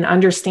doing and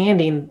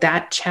understanding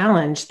that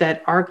challenge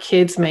that our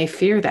kids may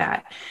fear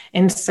that.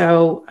 And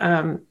so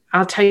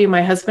I'll tell you,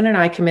 my husband and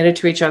I committed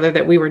to each other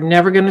that we were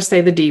never going to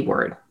say the D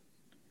word.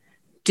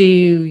 Do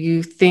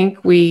you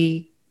think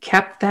we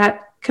kept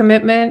that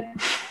commitment?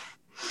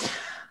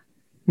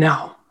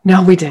 No,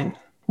 we didn't.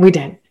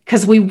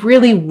 Because we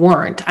really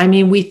weren't. I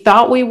mean, we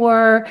thought we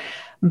were,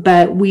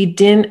 but we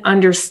didn't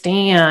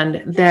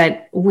understand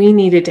that we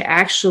needed to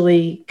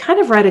actually kind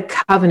of write a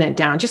covenant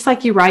down, just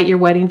like you write your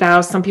wedding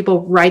vows. Some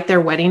people write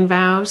their wedding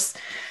vows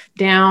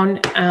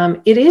down.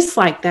 It is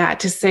like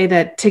that, to say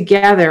that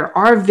together,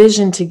 our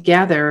vision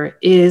together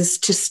is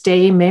to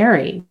stay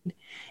married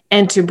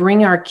and to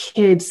bring our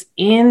kids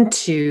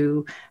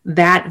into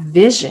that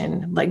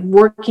vision, like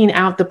working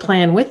out the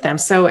plan with them.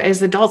 So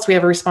as adults, we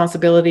have a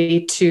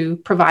responsibility to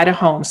provide a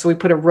home. So we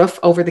put a roof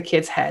over the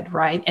kids' head,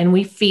 right? And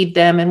we feed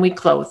them and we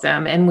clothe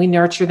them and we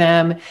nurture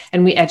them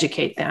and we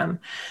educate them.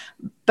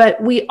 But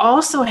we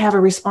also have a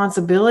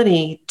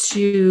responsibility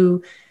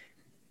to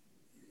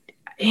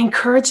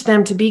encourage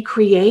them to be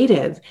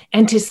creative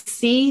and to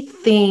see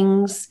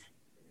things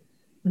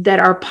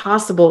that are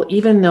possible,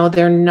 even though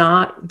they're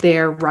not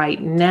there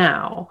right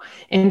now.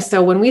 And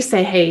so when we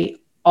say, hey,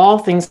 all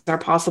things are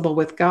possible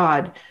with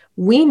God,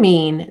 we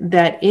mean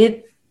that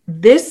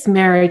this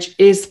marriage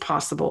is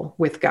possible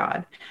with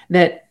God,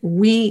 that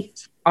we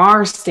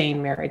are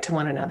staying married to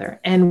one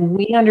another. And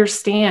we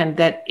understand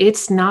that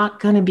it's not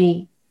going to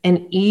be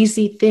an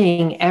easy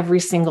thing every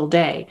single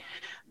day.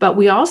 But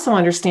we also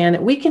understand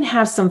that we can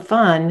have some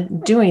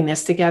fun doing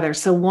this together.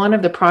 So one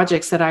of the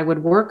projects that I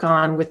would work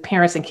on with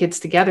parents and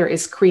kids together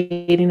is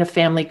creating a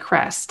family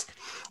crest.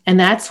 And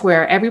that's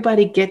where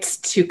everybody gets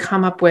to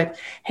come up with,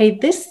 hey,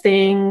 this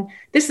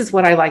is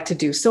what I like to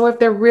do. So if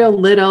they're real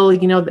little,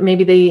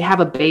 maybe they have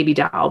a baby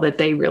doll that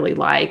they really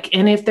like.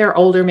 And if they're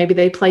older, maybe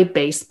they play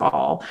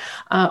baseball,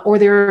 or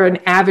they're an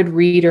avid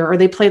reader, or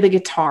they play the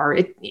guitar.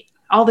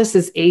 All this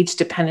is age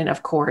dependent,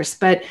 of course,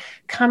 but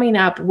coming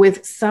up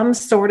with some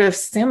sort of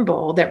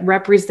symbol that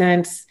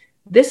represents,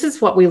 this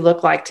is what we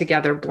look like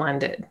together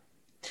blended.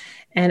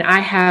 And I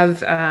have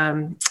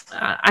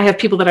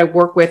people that I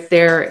work with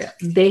there.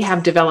 They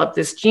have developed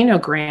this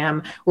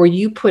genogram where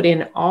you put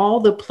in all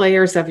the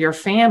players of your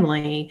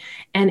family,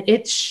 and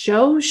it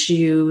shows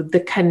you the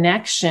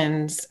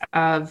connections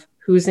of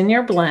who's in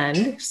your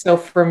blend. So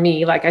for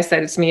me, like I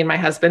said, it's me and my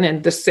husband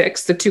and the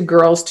 6, the 2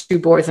 girls, 2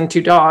 boys, and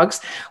 2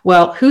 dogs.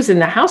 Well, who's in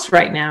the house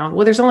right now?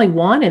 Well, there's only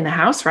 1 in the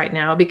house right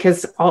now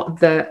because all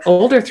the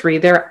older 3,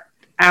 they're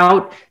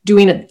out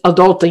doing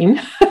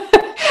adulting.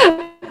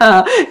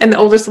 And the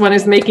oldest one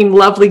is making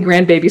lovely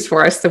grandbabies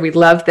for us. So we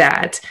love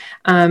that.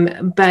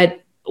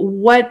 But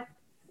what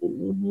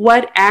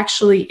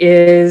actually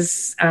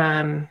is,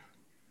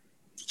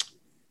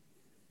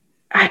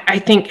 I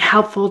think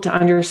helpful to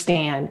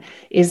understand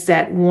is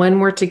that when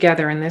we're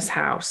together in this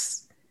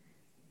house,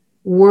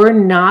 we're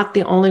not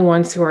the only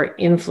ones who are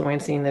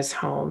influencing this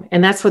home.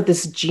 And that's what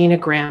this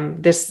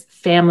genogram, this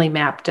family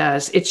map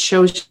does. It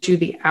shows you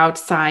the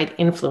outside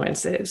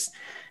influences.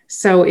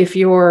 So if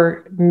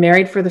you're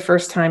married for the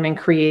first time and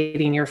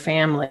creating your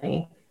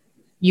family,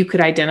 you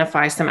could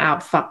identify some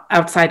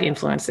outside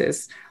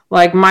influences.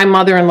 Like my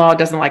mother-in-law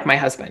doesn't like my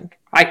husband.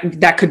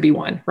 That could be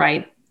one,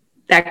 right?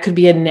 That could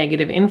be a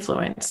negative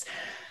influence.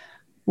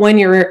 When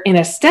you're in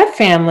a step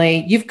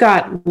family, you've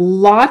got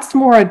lots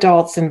more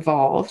adults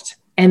involved,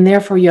 and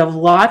therefore you have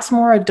lots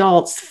more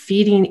adults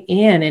feeding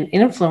in and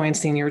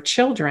influencing your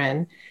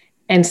children.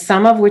 And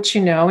some of which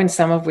you know, and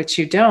some of which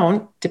you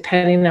don't,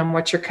 depending on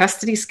what your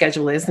custody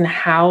schedule is and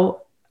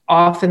how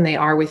often they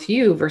are with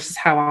you versus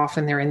how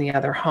often they're in the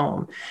other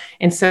home.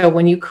 And so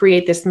when you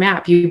create this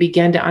map, you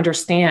begin to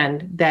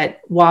understand that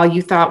while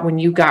you thought when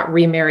you got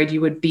remarried, you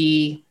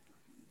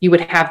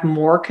would have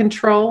more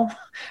control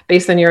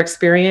based on your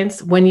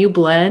experience. When you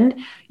blend,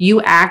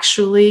 you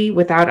actually,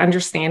 without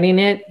understanding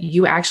it,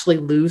 you actually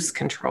lose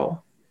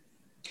control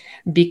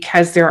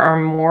because there are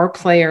more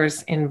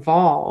players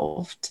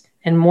involved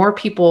and more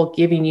people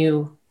giving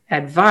you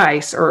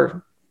advice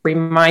or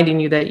reminding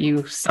you that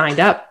you signed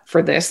up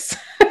for this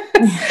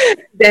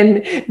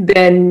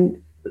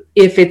than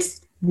if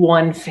it's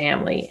one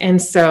family. And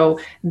so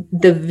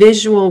the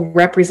visual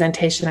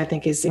representation, I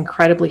think, is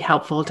incredibly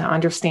helpful to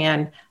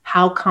understand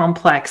how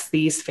complex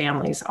these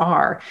families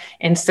are.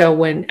 And so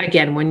when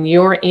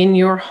you're in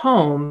your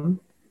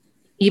home,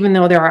 even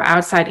though there are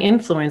outside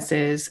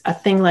influences, a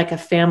thing like a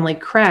family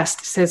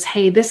crest says,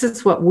 hey, this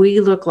is what we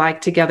look like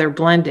together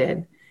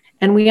blended.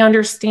 And we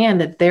understand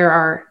that there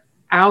are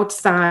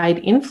outside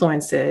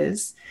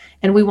influences,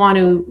 and we want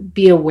to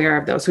be aware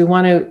of those. We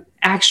want to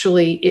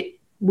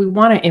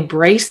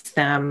embrace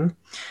them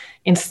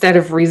instead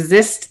of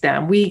resist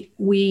them.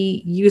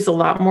 We use a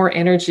lot more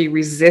energy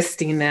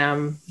resisting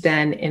them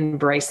than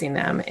embracing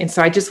them. And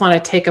so I just want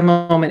to take a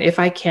moment, if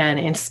I can,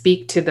 and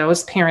speak to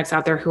those parents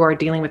out there who are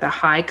dealing with a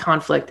high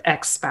conflict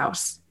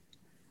ex-spouse.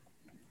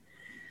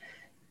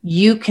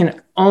 You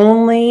can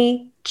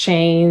only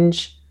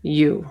change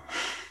you.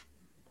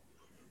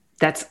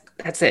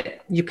 That's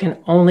it. You can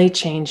only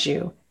change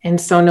you. And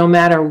so no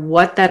matter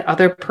what that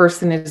other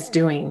person is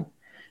doing,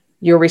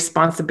 your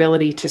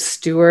responsibility to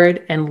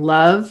steward and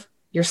love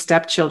your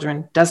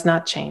stepchildren does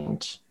not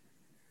change.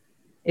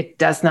 It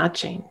does not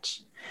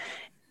change.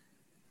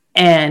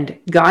 And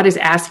God is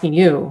asking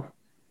you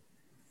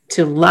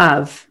to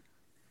love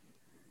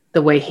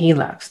the way he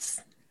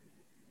loves.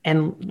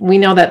 And we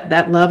know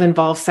that love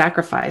involves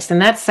sacrifice. And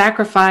that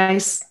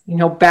sacrifice,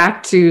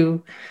 back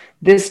to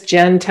this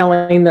Jen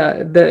telling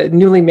the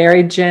newly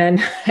married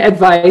Jen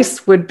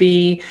advice would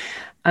be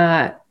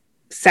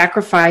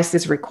sacrifice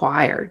is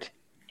required.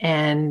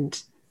 And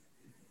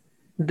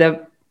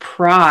the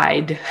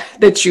pride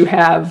that you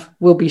have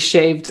will be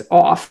shaved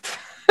off.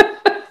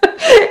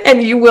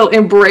 And you will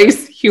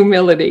embrace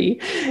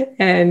humility.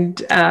 And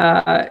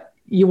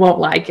you won't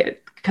like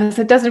it because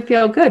it doesn't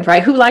feel good,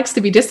 right? Who likes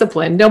to be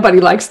disciplined? Nobody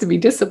likes to be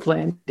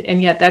disciplined.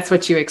 And yet that's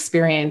what you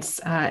experience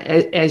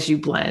as you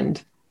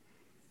blend.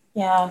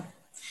 Yeah.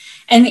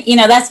 And,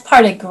 that's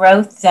part of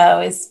growth,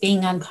 though, is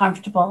being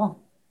uncomfortable.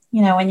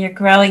 When you're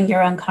growing,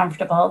 you're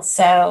uncomfortable.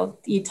 So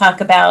you talk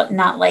about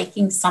not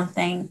liking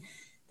something.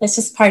 That's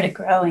just part of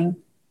growing.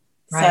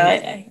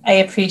 Right. So I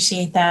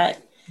appreciate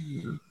that.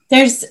 Mm-hmm.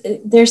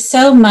 There's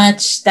so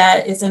much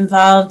that is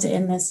involved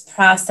in this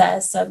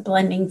process of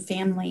blending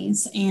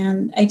families.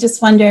 And I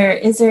just wonder,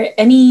 is there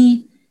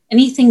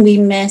anything we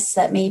miss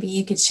that maybe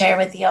you could share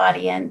with the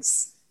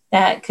audience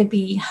that could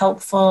be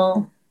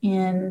helpful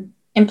in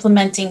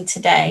implementing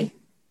today?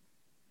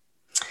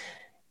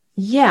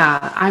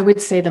 Yeah, I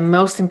would say the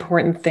most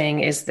important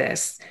thing is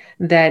this,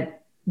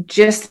 that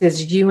just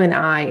as you and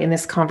I in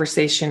this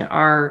conversation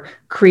are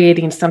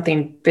creating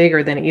something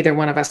bigger than either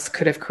one of us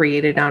could have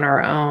created on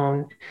our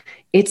own,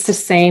 it's the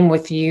same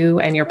with you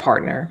and your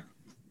partner.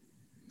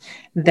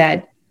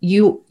 That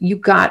you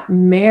got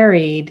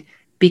married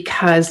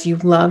because you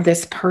love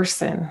this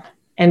person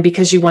and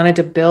because you wanted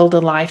to build a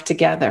life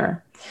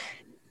together.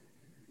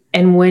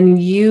 And when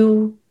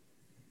you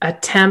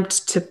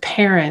attempt to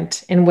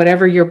parent in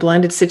whatever your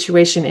blended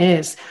situation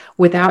is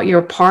without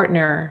your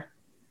partner,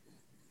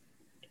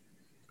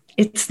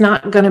 it's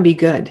not going to be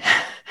good.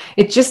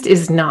 It just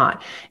is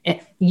not.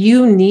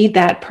 You need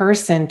that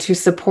person to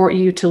support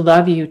you, to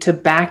love you, to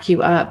back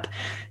you up.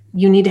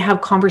 You need to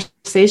have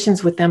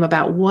conversations with them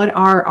about what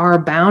are our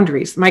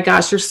boundaries. My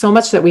gosh, there's so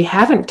much that we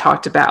haven't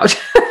talked about.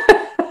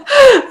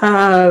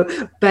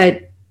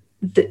 But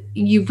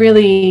you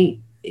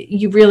really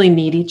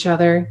need each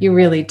other. You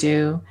really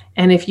do.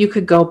 And if you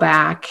could go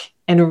back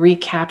and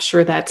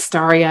recapture that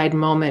starry-eyed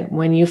moment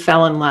when you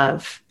fell in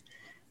love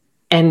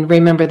and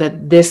remember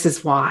that this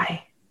is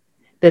why,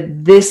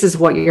 that this is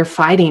what you're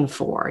fighting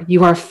for.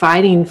 You are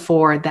fighting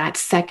for that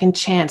second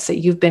chance that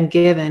you've been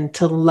given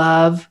to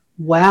love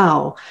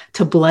well,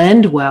 to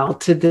blend well,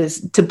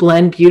 to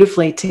blend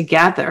beautifully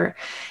together.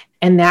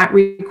 And that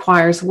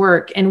requires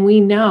work. And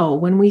we know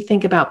when we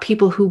think about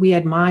people who we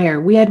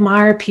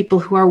admire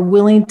people who are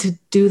willing to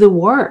do the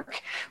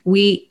work.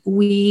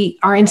 We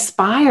are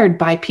inspired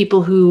by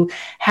people who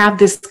have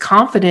this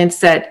confidence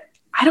that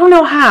I don't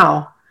know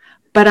how,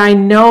 but I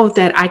know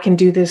that I can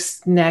do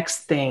this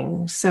next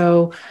thing.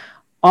 So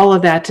all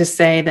of that to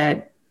say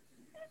that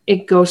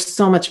it goes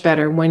so much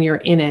better when you're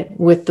in it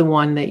with the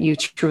one that you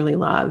truly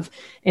love.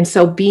 And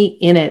so be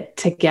in it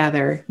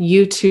together.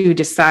 You two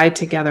decide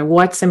together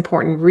what's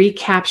important,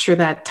 recapture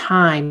that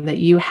time that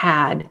you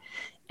had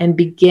and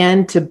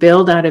begin to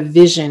build out a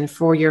vision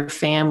for your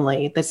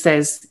family that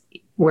says,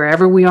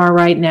 wherever we are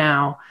right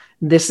now,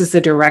 this is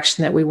the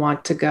direction that we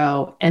want to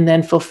go, and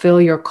then fulfill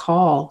your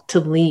call to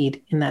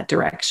lead in that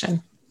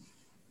direction.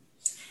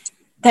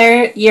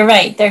 You're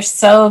right. There's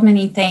so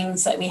many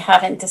things that we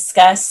haven't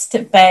discussed,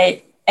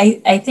 but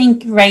I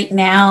think right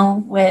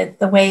now with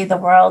the way the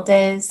world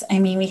is, I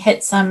mean, we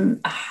hit some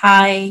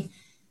high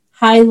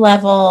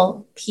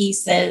level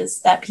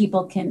pieces that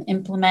people can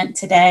implement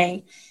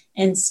today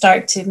and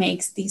start to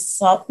make these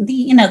soft,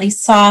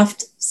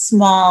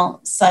 small,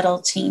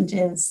 subtle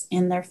changes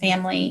in their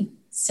family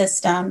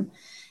system.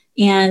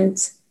 And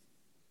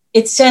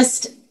it's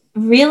just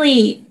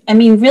really, I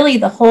mean, really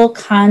the whole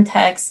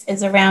context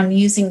is around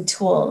using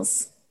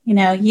tools,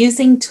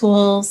 using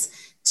tools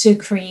to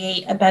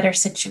create a better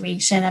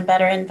situation, a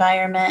better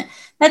environment,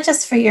 not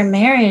just for your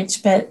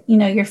marriage, but,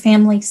 your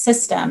family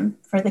system,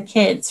 for the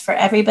kids, for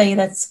everybody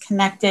that's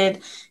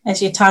connected,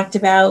 as you talked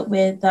about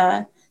with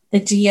the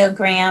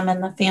geogram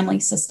and the family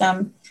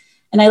system.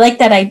 And I like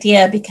that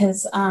idea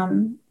because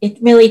it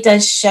really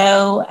does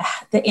show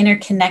the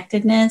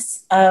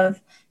interconnectedness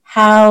of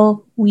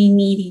how we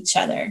need each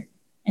other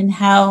and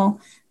how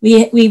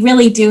we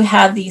really do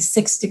have these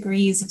 6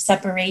 degrees of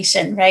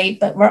separation, right?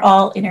 But we're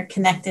all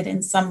interconnected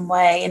in some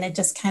way, and it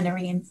just kind of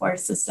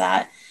reinforces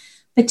that.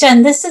 But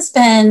Jen, this has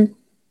been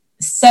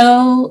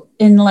so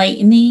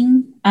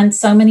enlightening on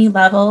so many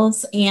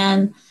levels,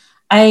 and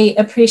I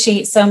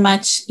appreciate so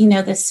much,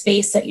 the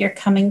space that you're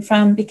coming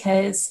from,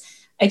 because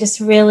I just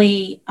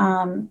really,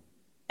 I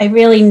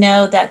really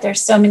know that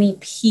there's so many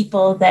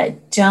people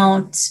that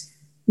don't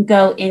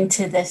go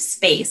into this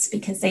space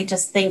because they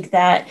just think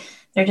that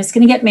they're just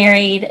going to get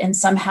married and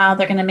somehow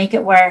they're going to make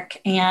it work.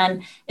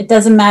 And it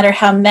doesn't matter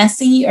how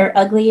messy or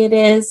ugly it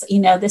is,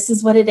 this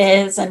is what it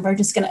is. And we're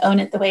just going to own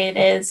it the way it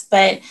is.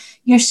 But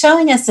you're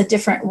showing us a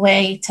different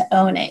way to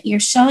own it. You're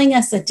showing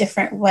us a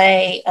different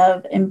way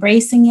of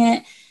embracing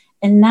it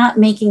and not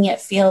making it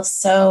feel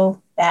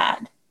so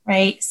bad,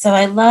 right? So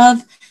I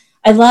love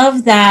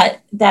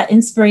that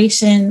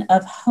inspiration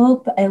of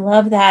hope. I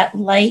love that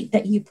light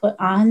that you put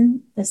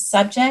on the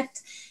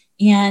subject.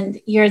 And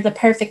you're the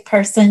perfect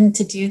person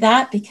to do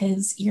that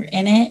because you're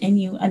in it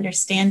and you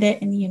understand it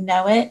and you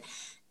know it.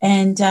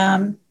 And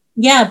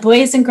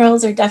boys and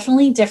girls are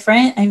definitely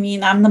different. I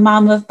mean, I'm the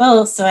mom of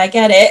both, so I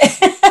get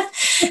it.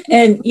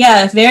 And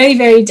very,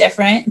 very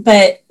different.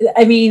 But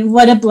I mean,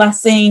 what a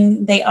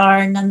blessing they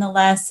are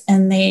nonetheless.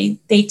 And they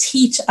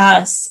teach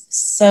us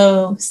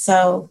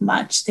so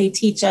much. They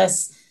teach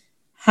us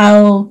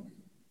how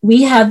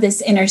we have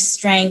this inner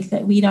strength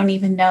that we don't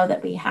even know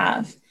that we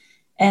have.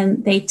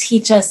 And they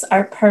teach us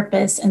our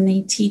purpose, and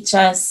they teach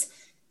us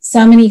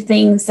so many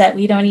things that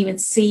we don't even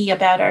see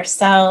about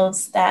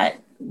ourselves that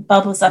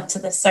bubbles up to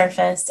the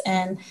surface.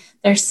 And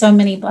there's so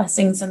many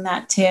blessings in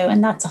that too.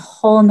 And that's a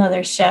whole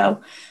nother show.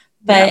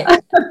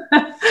 But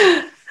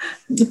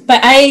but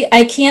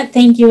I can't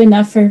thank you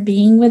enough for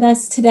being with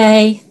us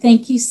today.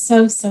 Thank you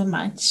so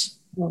much.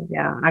 Oh,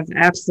 yeah, I've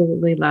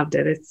absolutely loved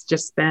it. It's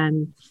just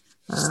been,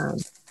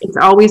 it's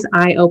always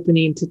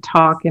eye-opening to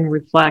talk and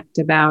reflect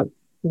about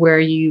where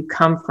you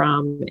come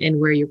from and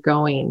where you're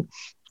going.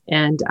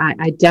 And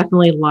I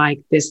definitely like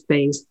this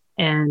space.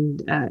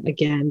 And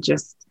again,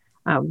 just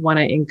want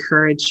to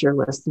encourage your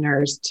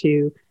listeners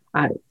to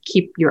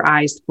keep your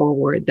eyes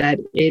forward, that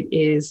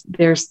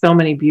there's so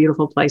many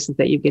beautiful places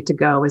that you get to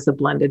go as a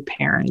blended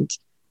parent.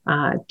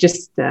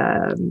 Just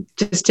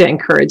to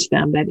encourage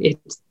them that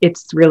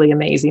it's really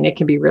amazing. It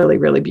can be really,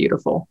 really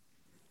beautiful.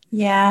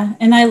 Yeah.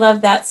 And I love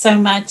that so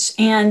much.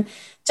 And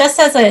just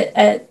as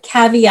a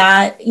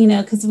caveat,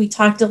 because we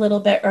talked a little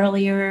bit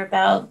earlier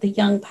about the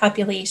young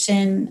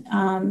population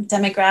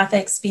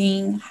demographics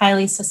being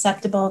highly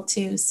susceptible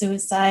to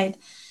suicide.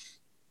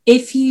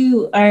 If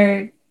you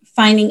are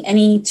finding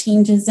any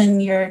changes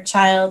in your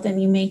child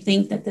and you may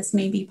think that this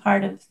may be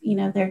part of,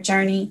 their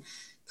journey,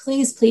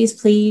 please, please,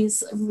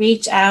 please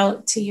reach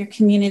out to your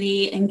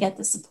community and get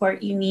the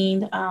support you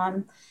need.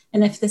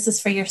 And if this is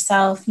for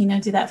yourself,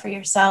 do that for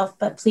yourself,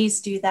 but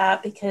please do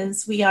that,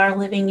 because we are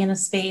living in a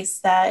space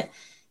that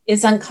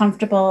is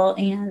uncomfortable.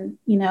 And,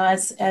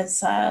 as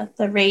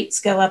the rates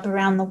go up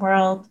around the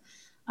world,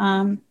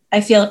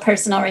 I feel a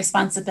personal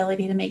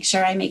responsibility to make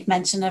sure I make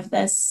mention of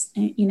this,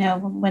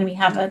 when we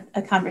have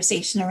a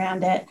conversation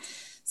around it.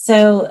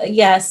 So,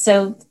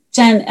 so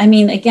Jen, I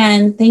mean,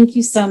 again, thank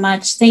you so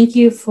much. Thank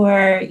you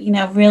for,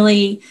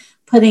 really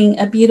putting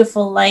a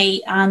beautiful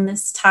light on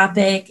this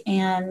topic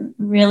and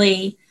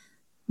really,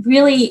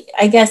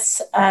 I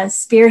guess,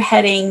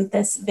 spearheading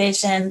this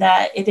vision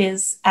that it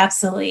is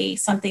absolutely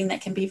something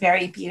that can be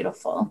very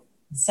beautiful.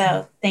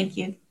 So thank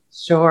you.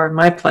 Sure.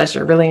 My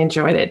pleasure. Really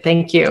enjoyed it.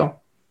 Thank you.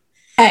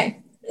 Okay.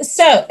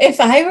 So if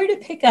I were to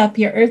pick up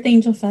your Earth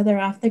Angel feather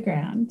off the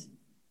ground,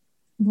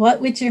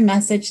 what would your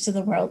message to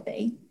the world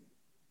be?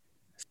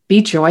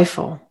 Be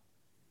joyful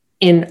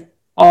in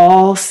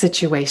all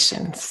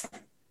situations.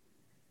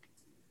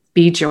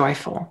 Be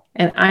joyful.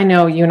 And I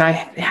know you and I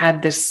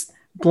had this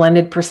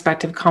blended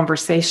perspective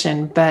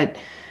conversation, but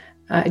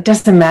it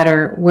doesn't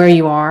matter where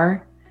you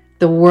are.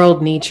 The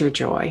world needs your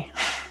joy.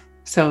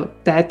 So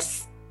that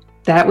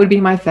would be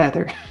my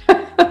feather.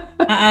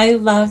 I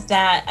love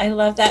that. I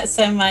love that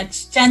so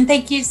much. Jen,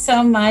 thank you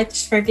so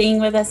much for being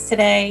with us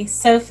today.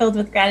 So filled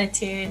with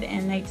gratitude,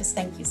 and I just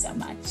thank you so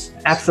much.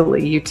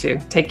 Absolutely. You too.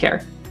 Take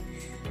care.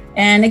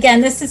 And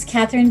again, this is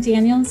Catherine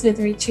Daniels with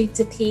Retreat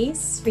to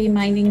Peace,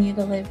 reminding you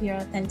to live your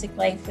authentic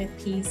life with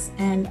peace.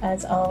 And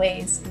as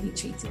always,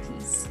 retreat to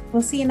peace.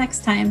 We'll see you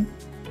next time.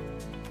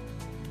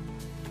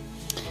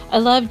 I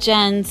love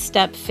Jen's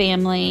step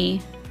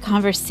family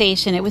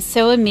conversation. It was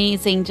so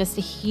amazing just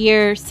to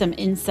hear some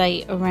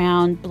insight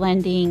around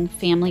blending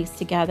families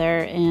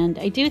together. And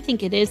I do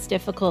think it is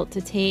difficult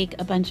to take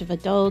a bunch of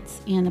adults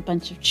and a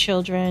bunch of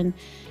children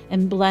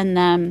and blend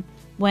them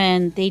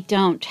when they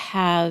don't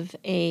have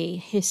a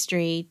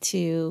history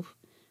to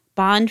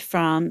bond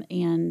from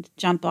and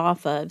jump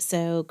off of.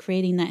 So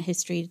creating that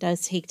history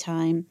does take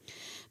time.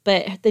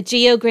 But the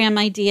geogram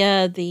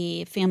idea,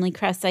 the family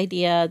crest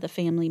idea, the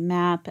family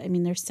map, I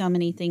mean, there's so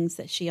many things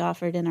that she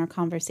offered in our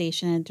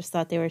conversation. I just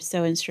thought they were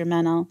so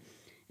instrumental.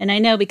 And I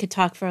know we could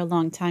talk for a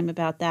long time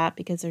about that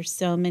because there's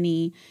so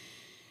many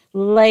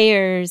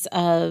layers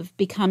of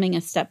becoming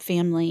a step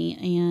family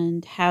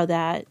and how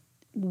that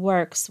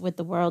works with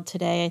the world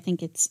today. I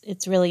think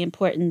it's really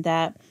important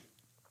that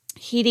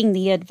heeding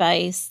the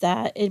advice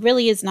that it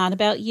really is not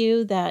about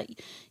you, that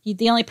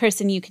the only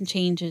person you can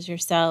change is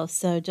yourself.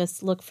 So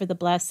just look for the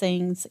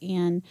blessings.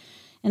 And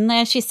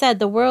as she said,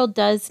 the world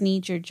does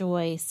need your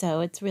joy.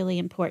 So it's really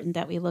important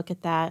that we look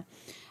at that.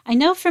 I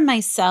know for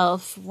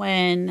myself,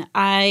 when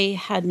I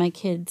had my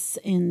kids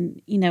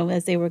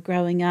as they were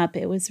growing up,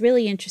 it was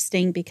really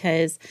interesting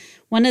because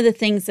one of the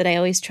things that I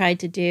always tried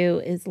to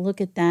do is look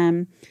at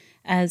them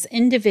as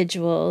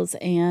individuals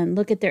and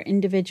look at their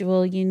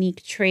individual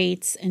unique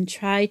traits and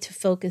try to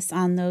focus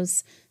on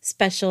those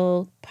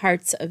special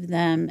parts of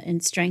them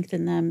and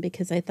strengthen them,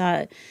 because I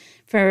thought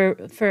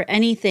for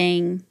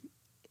anything,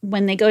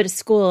 when they go to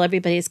school,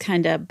 everybody's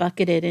kind of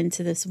bucketed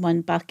into this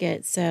one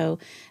bucket. So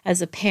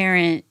as a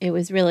parent, it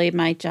was really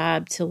my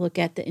job to look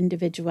at the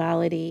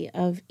individuality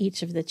of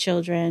each of the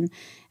children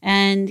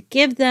and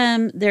give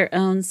them their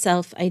own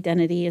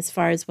self-identity as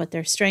far as what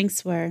their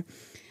strengths were.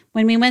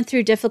 When we went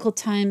through difficult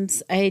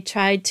times, I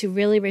tried to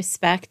really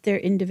respect their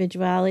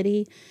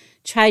individuality,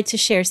 tried to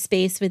share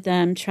space with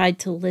them, tried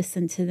to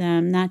listen to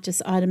them, not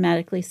just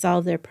automatically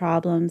solve their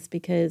problems,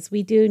 because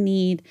we do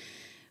need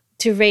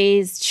to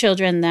raise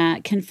children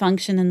that can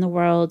function in the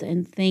world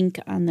and think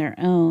on their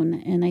own.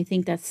 And I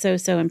think that's so,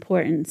 so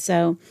important.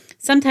 So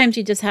sometimes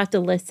you just have to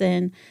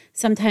listen.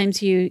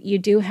 Sometimes you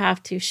do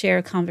have to share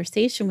a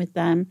conversation with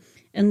them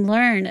and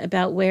learn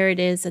about where it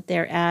is that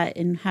they're at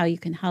and how you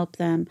can help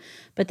them.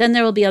 But then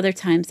there will be other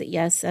times that,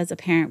 yes, as a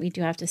parent, we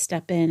do have to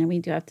step in and we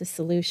do have to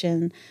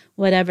solution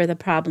whatever the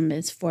problem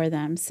is for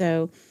them.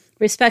 So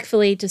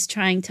respectfully, just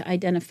trying to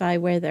identify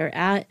where they're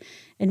at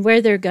and where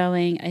they're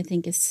going, I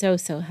think is so,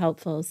 so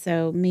helpful.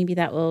 So maybe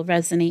that will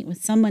resonate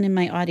with someone in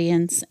my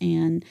audience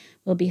and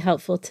will be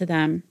helpful to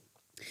them.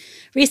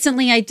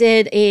 Recently, I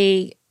did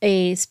a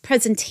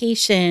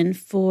presentation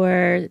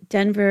for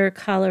Denver,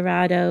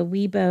 Colorado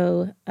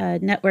Weibo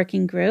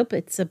networking group.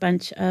 It's a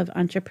bunch of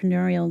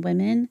entrepreneurial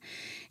women.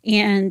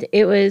 And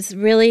it was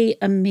really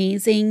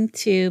amazing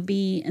to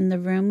be in the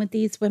room with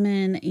these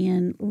women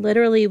and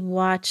literally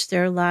watch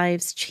their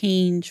lives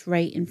change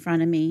right in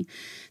front of me.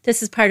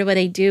 This is part of what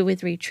I do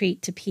with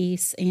Retreat to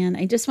Peace. And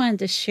I just wanted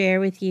to share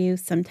with you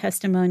some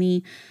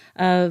testimony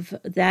of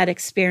that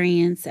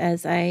experience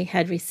as I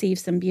had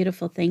received some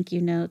beautiful thank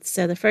you notes.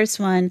 So the first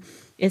one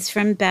is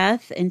from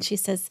Beth, and she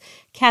says,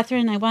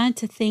 Catherine, I wanted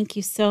to thank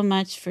you so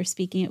much for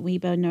speaking at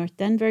Weibo North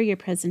Denver. Your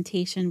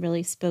presentation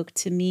really spoke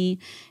to me,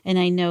 and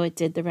I know it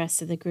did the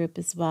rest of the group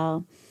as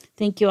well.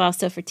 Thank you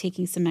also for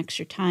taking some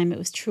extra time. It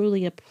was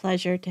truly a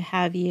pleasure to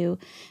have you,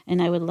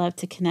 and I would love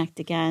to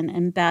connect again.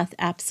 And Beth,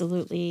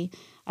 absolutely,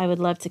 I would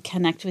love to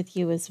connect with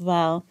you as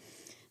well.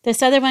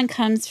 This other one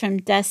comes from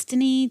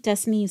Destiny.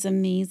 Destiny is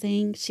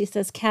amazing. She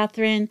says,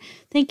 Catherine,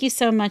 thank you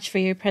so much for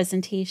your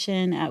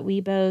presentation at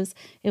Weibo's.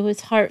 It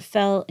was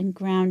heartfelt and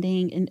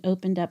grounding and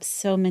opened up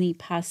so many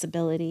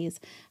possibilities.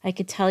 I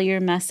could tell your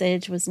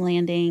message was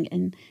landing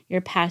and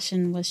your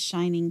passion was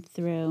shining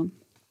through.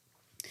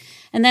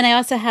 And then I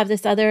also have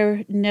this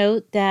other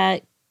note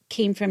that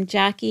came from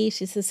Jackie.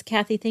 She says,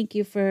 Kathy, thank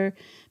you for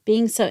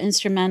being so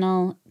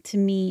instrumental to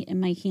me in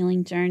my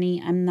healing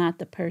journey. I'm not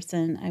the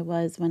person I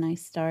was when I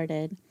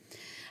started.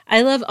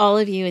 I love all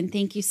of you, and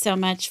thank you so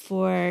much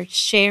for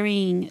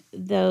sharing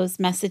those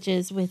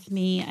messages with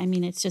me. I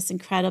mean, it's just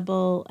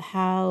incredible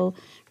how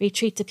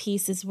Retreat to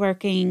Peace is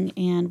working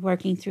and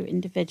working through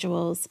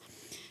individuals.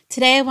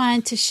 Today, I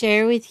wanted to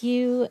share with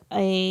you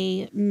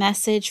a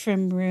message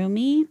from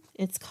Rumi.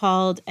 It's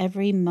called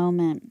Every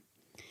Moment.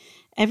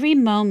 Every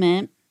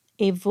moment,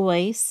 a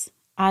voice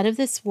out of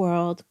this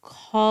world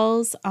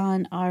calls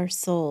on our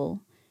soul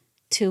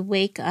to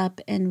wake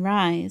up and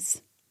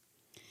rise.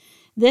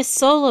 This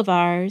soul of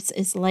ours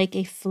is like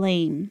a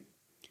flame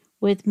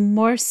with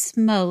more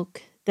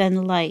smoke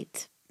than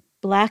light,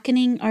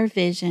 blackening our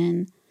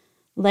vision,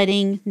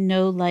 letting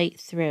no light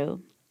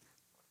through.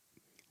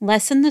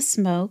 Lessen the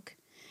smoke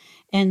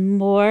and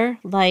more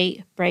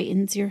light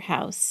brightens your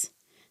house,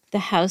 the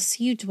house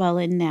you dwell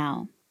in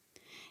now,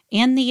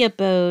 and the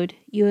abode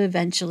you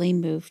eventually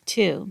move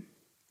to.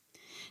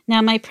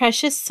 Now, my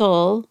precious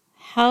soul,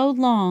 how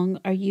long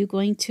are you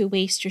going to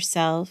waste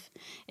yourself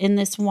in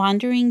this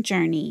wandering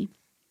journey?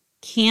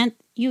 Can't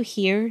you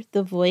hear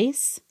the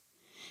voice?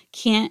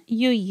 Can't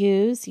you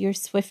use your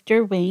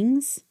swifter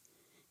wings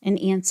and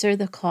answer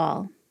the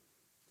call?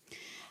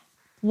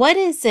 What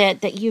is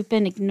it that you've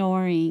been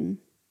ignoring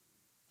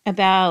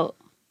about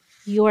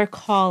your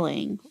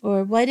calling?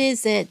 Or what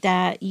is it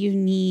that you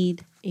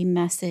need a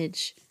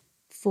message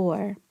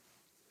for?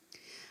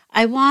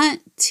 I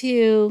want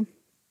to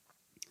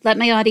let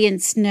my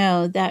audience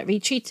know that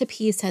Retreat to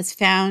Peace has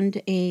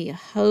found a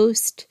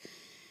host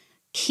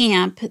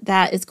camp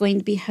that is going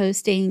to be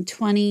hosting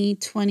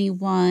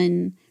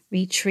 2021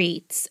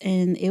 retreats,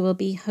 and it will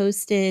be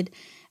hosted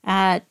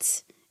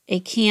at a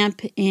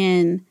camp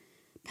in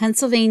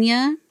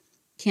Pennsylvania,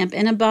 Camp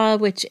Innaba,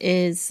 which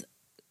is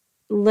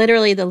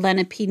literally the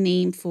Lenape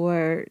name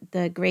for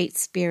the Great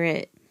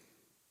Spirit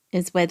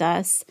is with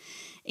us.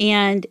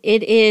 And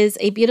it is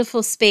a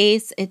beautiful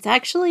space. It's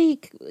actually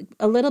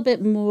a little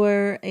bit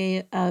more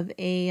of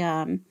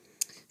a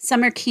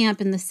summer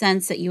camp in the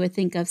sense that you would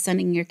think of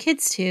sending your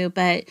kids to,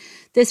 but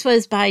this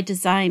was by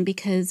design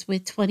because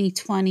with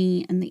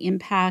 2020 and the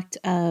impact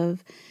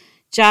of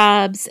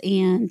jobs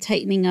and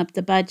tightening up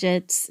the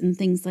budgets and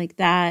things like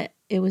that,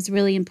 it was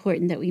really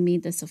important that we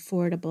made this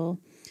affordable.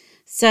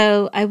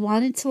 So I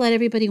wanted to let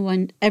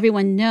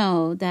everyone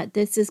know that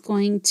this is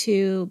going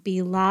to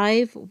be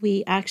live.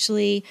 We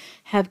actually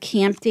have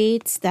camp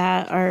dates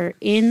that are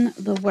in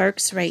the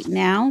works right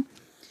now.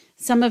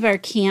 Some of our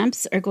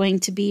camps are going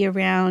to be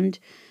around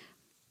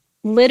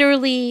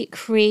literally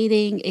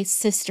creating a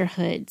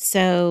sisterhood.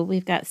 So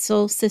we've got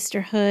Soul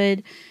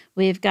Sisterhood.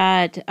 We've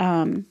got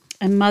a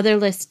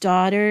Motherless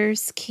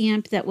Daughters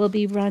camp that we'll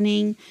be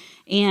running.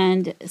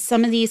 And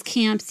some of these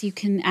camps, you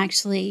can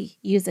actually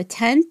use a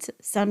tent.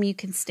 Some you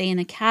can stay in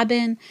a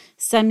cabin.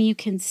 Some you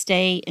can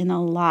stay in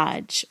a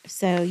lodge.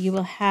 So you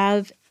will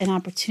have an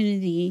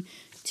opportunity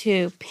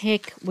to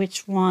pick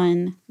which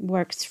one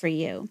works for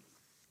you.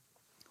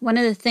 One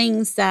of the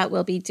things that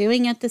we'll be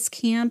doing at this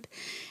camp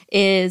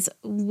is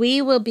we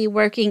will be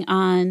working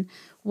on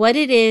what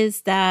it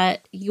is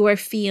that you're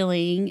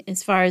feeling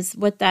as far as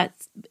what that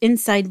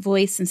inside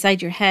voice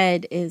inside your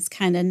head is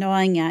kind of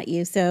gnawing at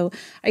you. So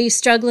are you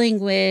struggling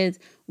with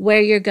where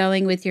you're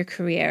going with your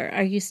career?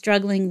 Are you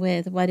struggling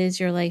with what is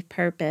your life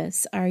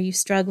purpose? Are you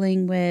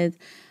struggling with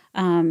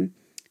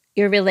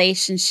your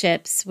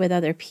relationships with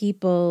other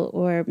people,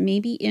 or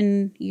maybe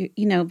in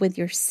with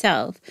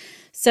yourself?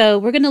 So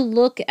we're going to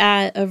look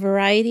at a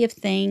variety of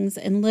things,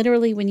 and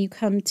literally when you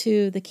come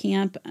to the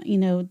camp,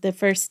 the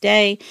first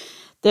day,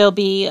 there'll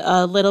be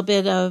a little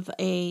bit of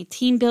a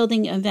team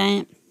building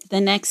event. The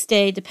next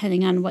day,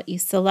 depending on what you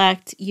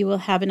select, you will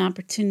have an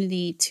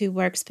opportunity to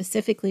work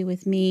specifically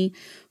with me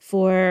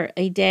for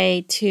a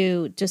day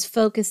to just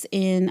focus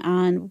in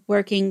on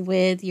working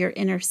with your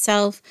inner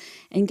self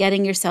and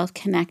getting yourself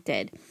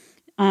connected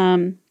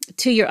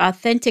to your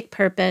authentic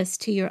purpose,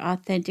 to your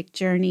authentic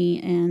journey,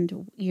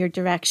 and your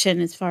direction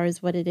as far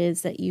as what it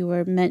is that you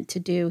were meant to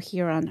do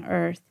here on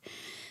earth.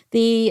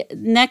 The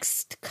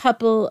next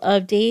couple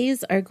of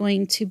days are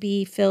going to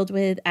be filled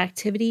with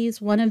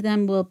activities. One of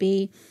them will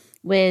be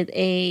with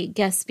a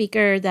guest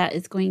speaker that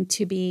is going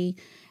to be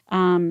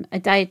a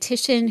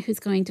dietitian who's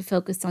going to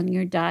focus on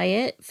your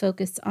diet,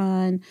 focus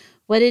on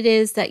what it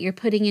is that you're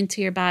putting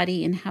into your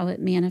body and how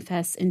it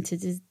manifests into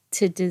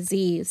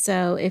disease.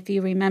 So if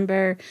you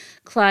remember,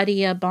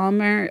 Claudia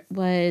Balmer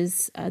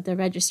was the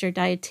registered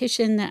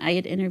dietitian that I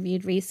had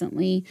interviewed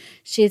recently.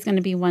 She's going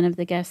to be one of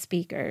the guest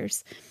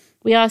speakers.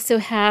 We also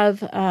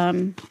have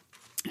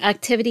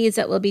activities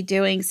that we'll be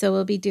doing. So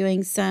we'll be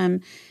doing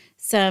some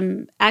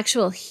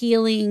actual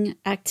healing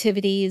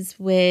activities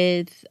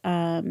with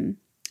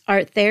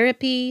art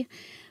therapy.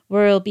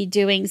 We'll be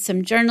doing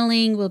some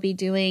journaling. We'll be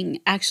doing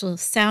actual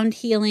sound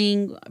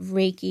healing,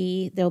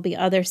 Reiki. There'll be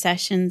other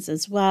sessions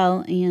as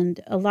well. And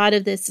a lot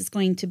of this is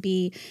going to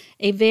be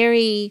a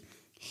very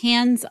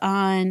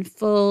hands-on,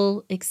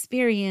 full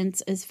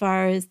experience as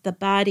far as the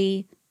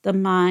body, the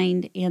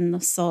mind, and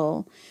the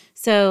soul.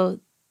 So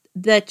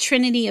the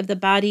trinity of the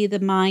body, the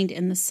mind,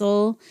 and the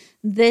soul,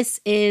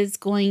 this is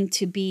going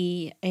to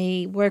be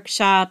a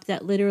workshop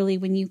that literally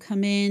when you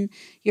come in,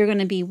 you're going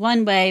to be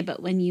one way,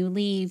 but when you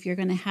leave, you're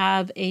going to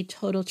have a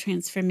total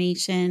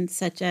transformation,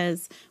 such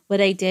as what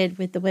I did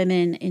with the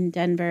women in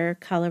Denver,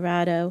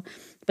 Colorado.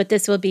 But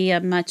this will be a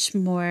much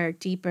more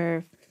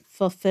deeper,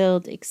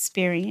 fulfilled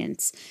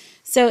experience.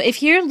 So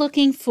if you're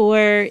looking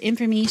for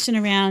information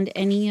around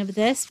any of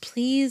this,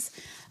 please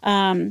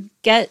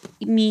get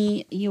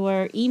me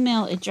your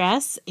email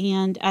address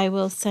and I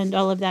will send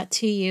all of that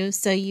to you.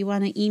 So you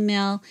want to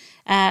email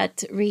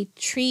at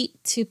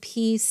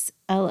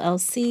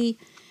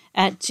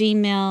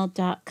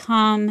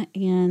retreattopeacellc@gmail.com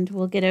and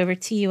we'll get over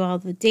to you all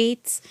the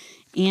dates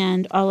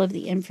and all of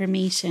the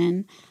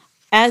information.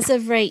 As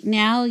of right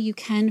now, you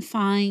can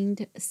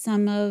find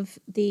some of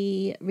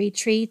the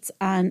retreats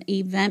on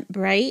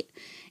Eventbrite,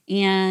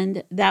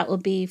 and that will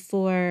be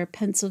for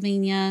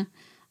Pennsylvania.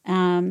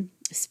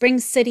 Spring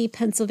City,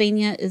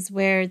 Pennsylvania is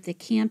where the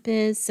camp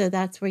is, so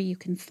that's where you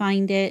can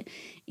find it.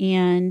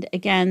 And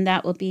again,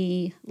 that will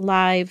be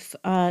live.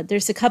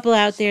 There's a couple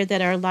out there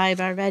that are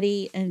live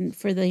already, and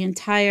for the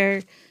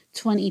entire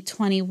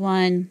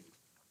 2021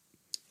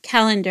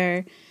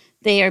 calendar,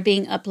 they are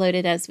being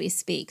uploaded as we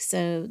speak.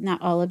 So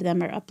not all of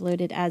them are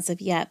uploaded as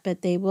of yet,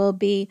 but they will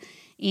be,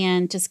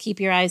 and just keep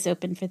your eyes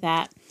open for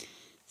that.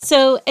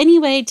 So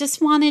anyway,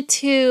 just wanted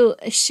to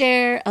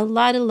share a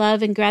lot of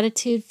love and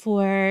gratitude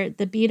for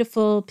the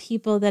beautiful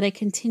people that I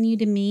continue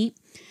to meet.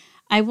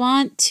 I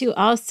want to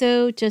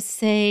also just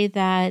say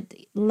that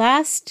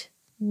last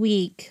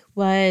week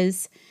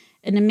was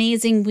an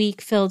amazing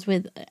week filled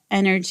with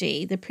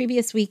energy. The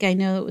previous week, I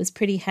know it was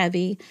pretty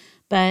heavy,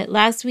 but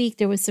last week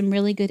there was some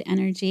really good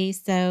energy.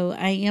 So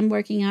I am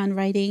working on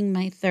writing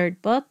my third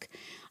book.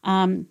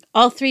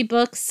 All three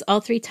books,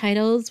 all three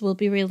titles will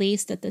be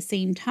released at the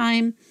same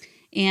time.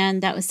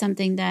 And that was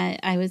something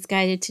that I was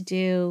guided to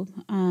do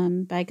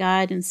by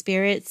God and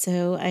Spirit.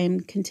 So I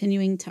am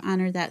continuing to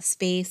honor that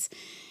space.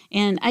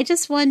 And I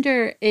just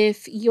wonder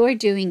if you're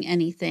doing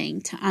anything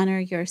to honor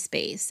your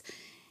space.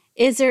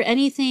 Is there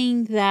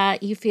anything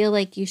that you feel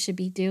like you should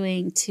be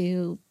doing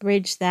to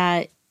bridge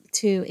that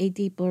to a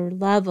deeper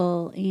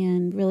level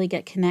and really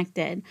get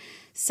connected?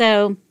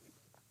 So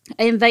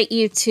I invite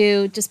you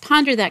to just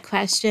ponder that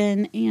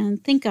question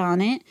and think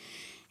on it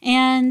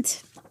and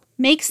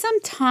make some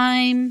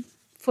time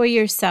for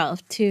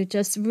yourself to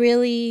just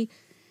really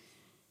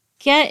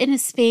get in a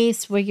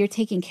space where you're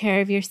taking care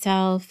of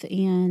yourself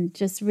and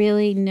just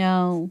really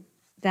know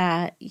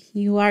that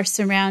you are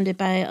surrounded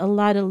by a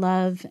lot of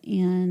love.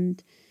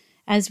 And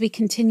as we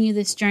continue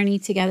this journey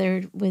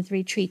together with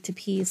Retreat to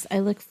Peace, I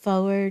look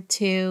forward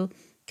to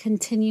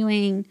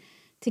continuing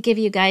to give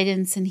you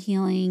guidance and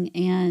healing.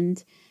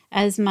 And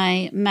as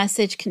my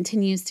message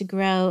continues to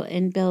grow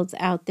and builds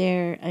out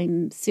there,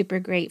 I'm super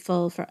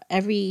grateful for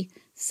every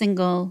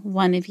single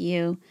one of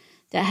you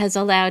that has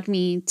allowed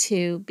me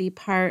to be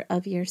part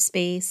of your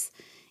space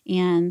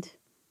and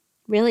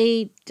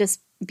really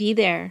just be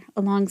there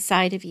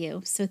alongside of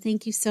you. So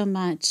thank you so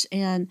much.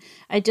 And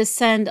I just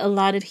send a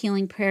lot of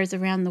healing prayers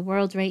around the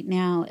world right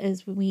now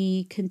as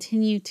we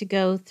continue to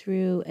go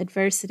through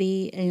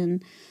adversity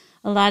and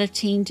a lot of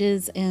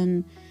changes.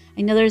 And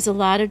I know there's a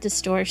lot of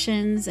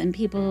distortions and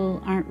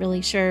people aren't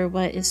really sure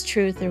what is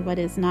truth or what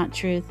is not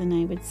truth. And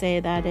I would say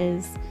that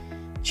is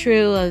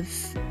true of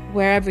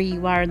wherever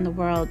you are in the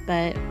world,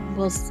 but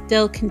we'll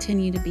still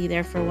continue to be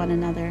there for one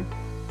another.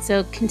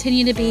 So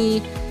continue to be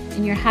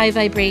in your high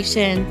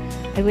vibration.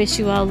 I wish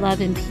you all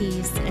love and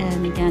peace.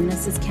 And again,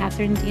 this is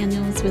Catherine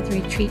Daniels with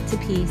Retreat to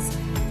Peace,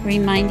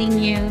 reminding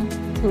you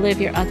to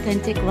live your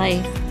authentic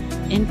life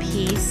in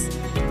peace.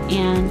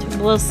 And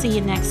we'll see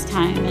you next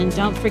time. And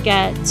don't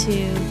forget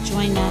to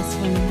join us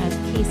when we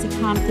have Casey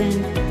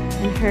Compton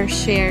and her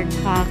shared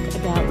talk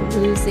about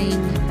losing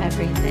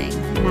everything.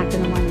 You're not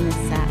going to want to miss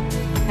that.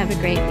 Have a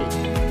great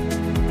week.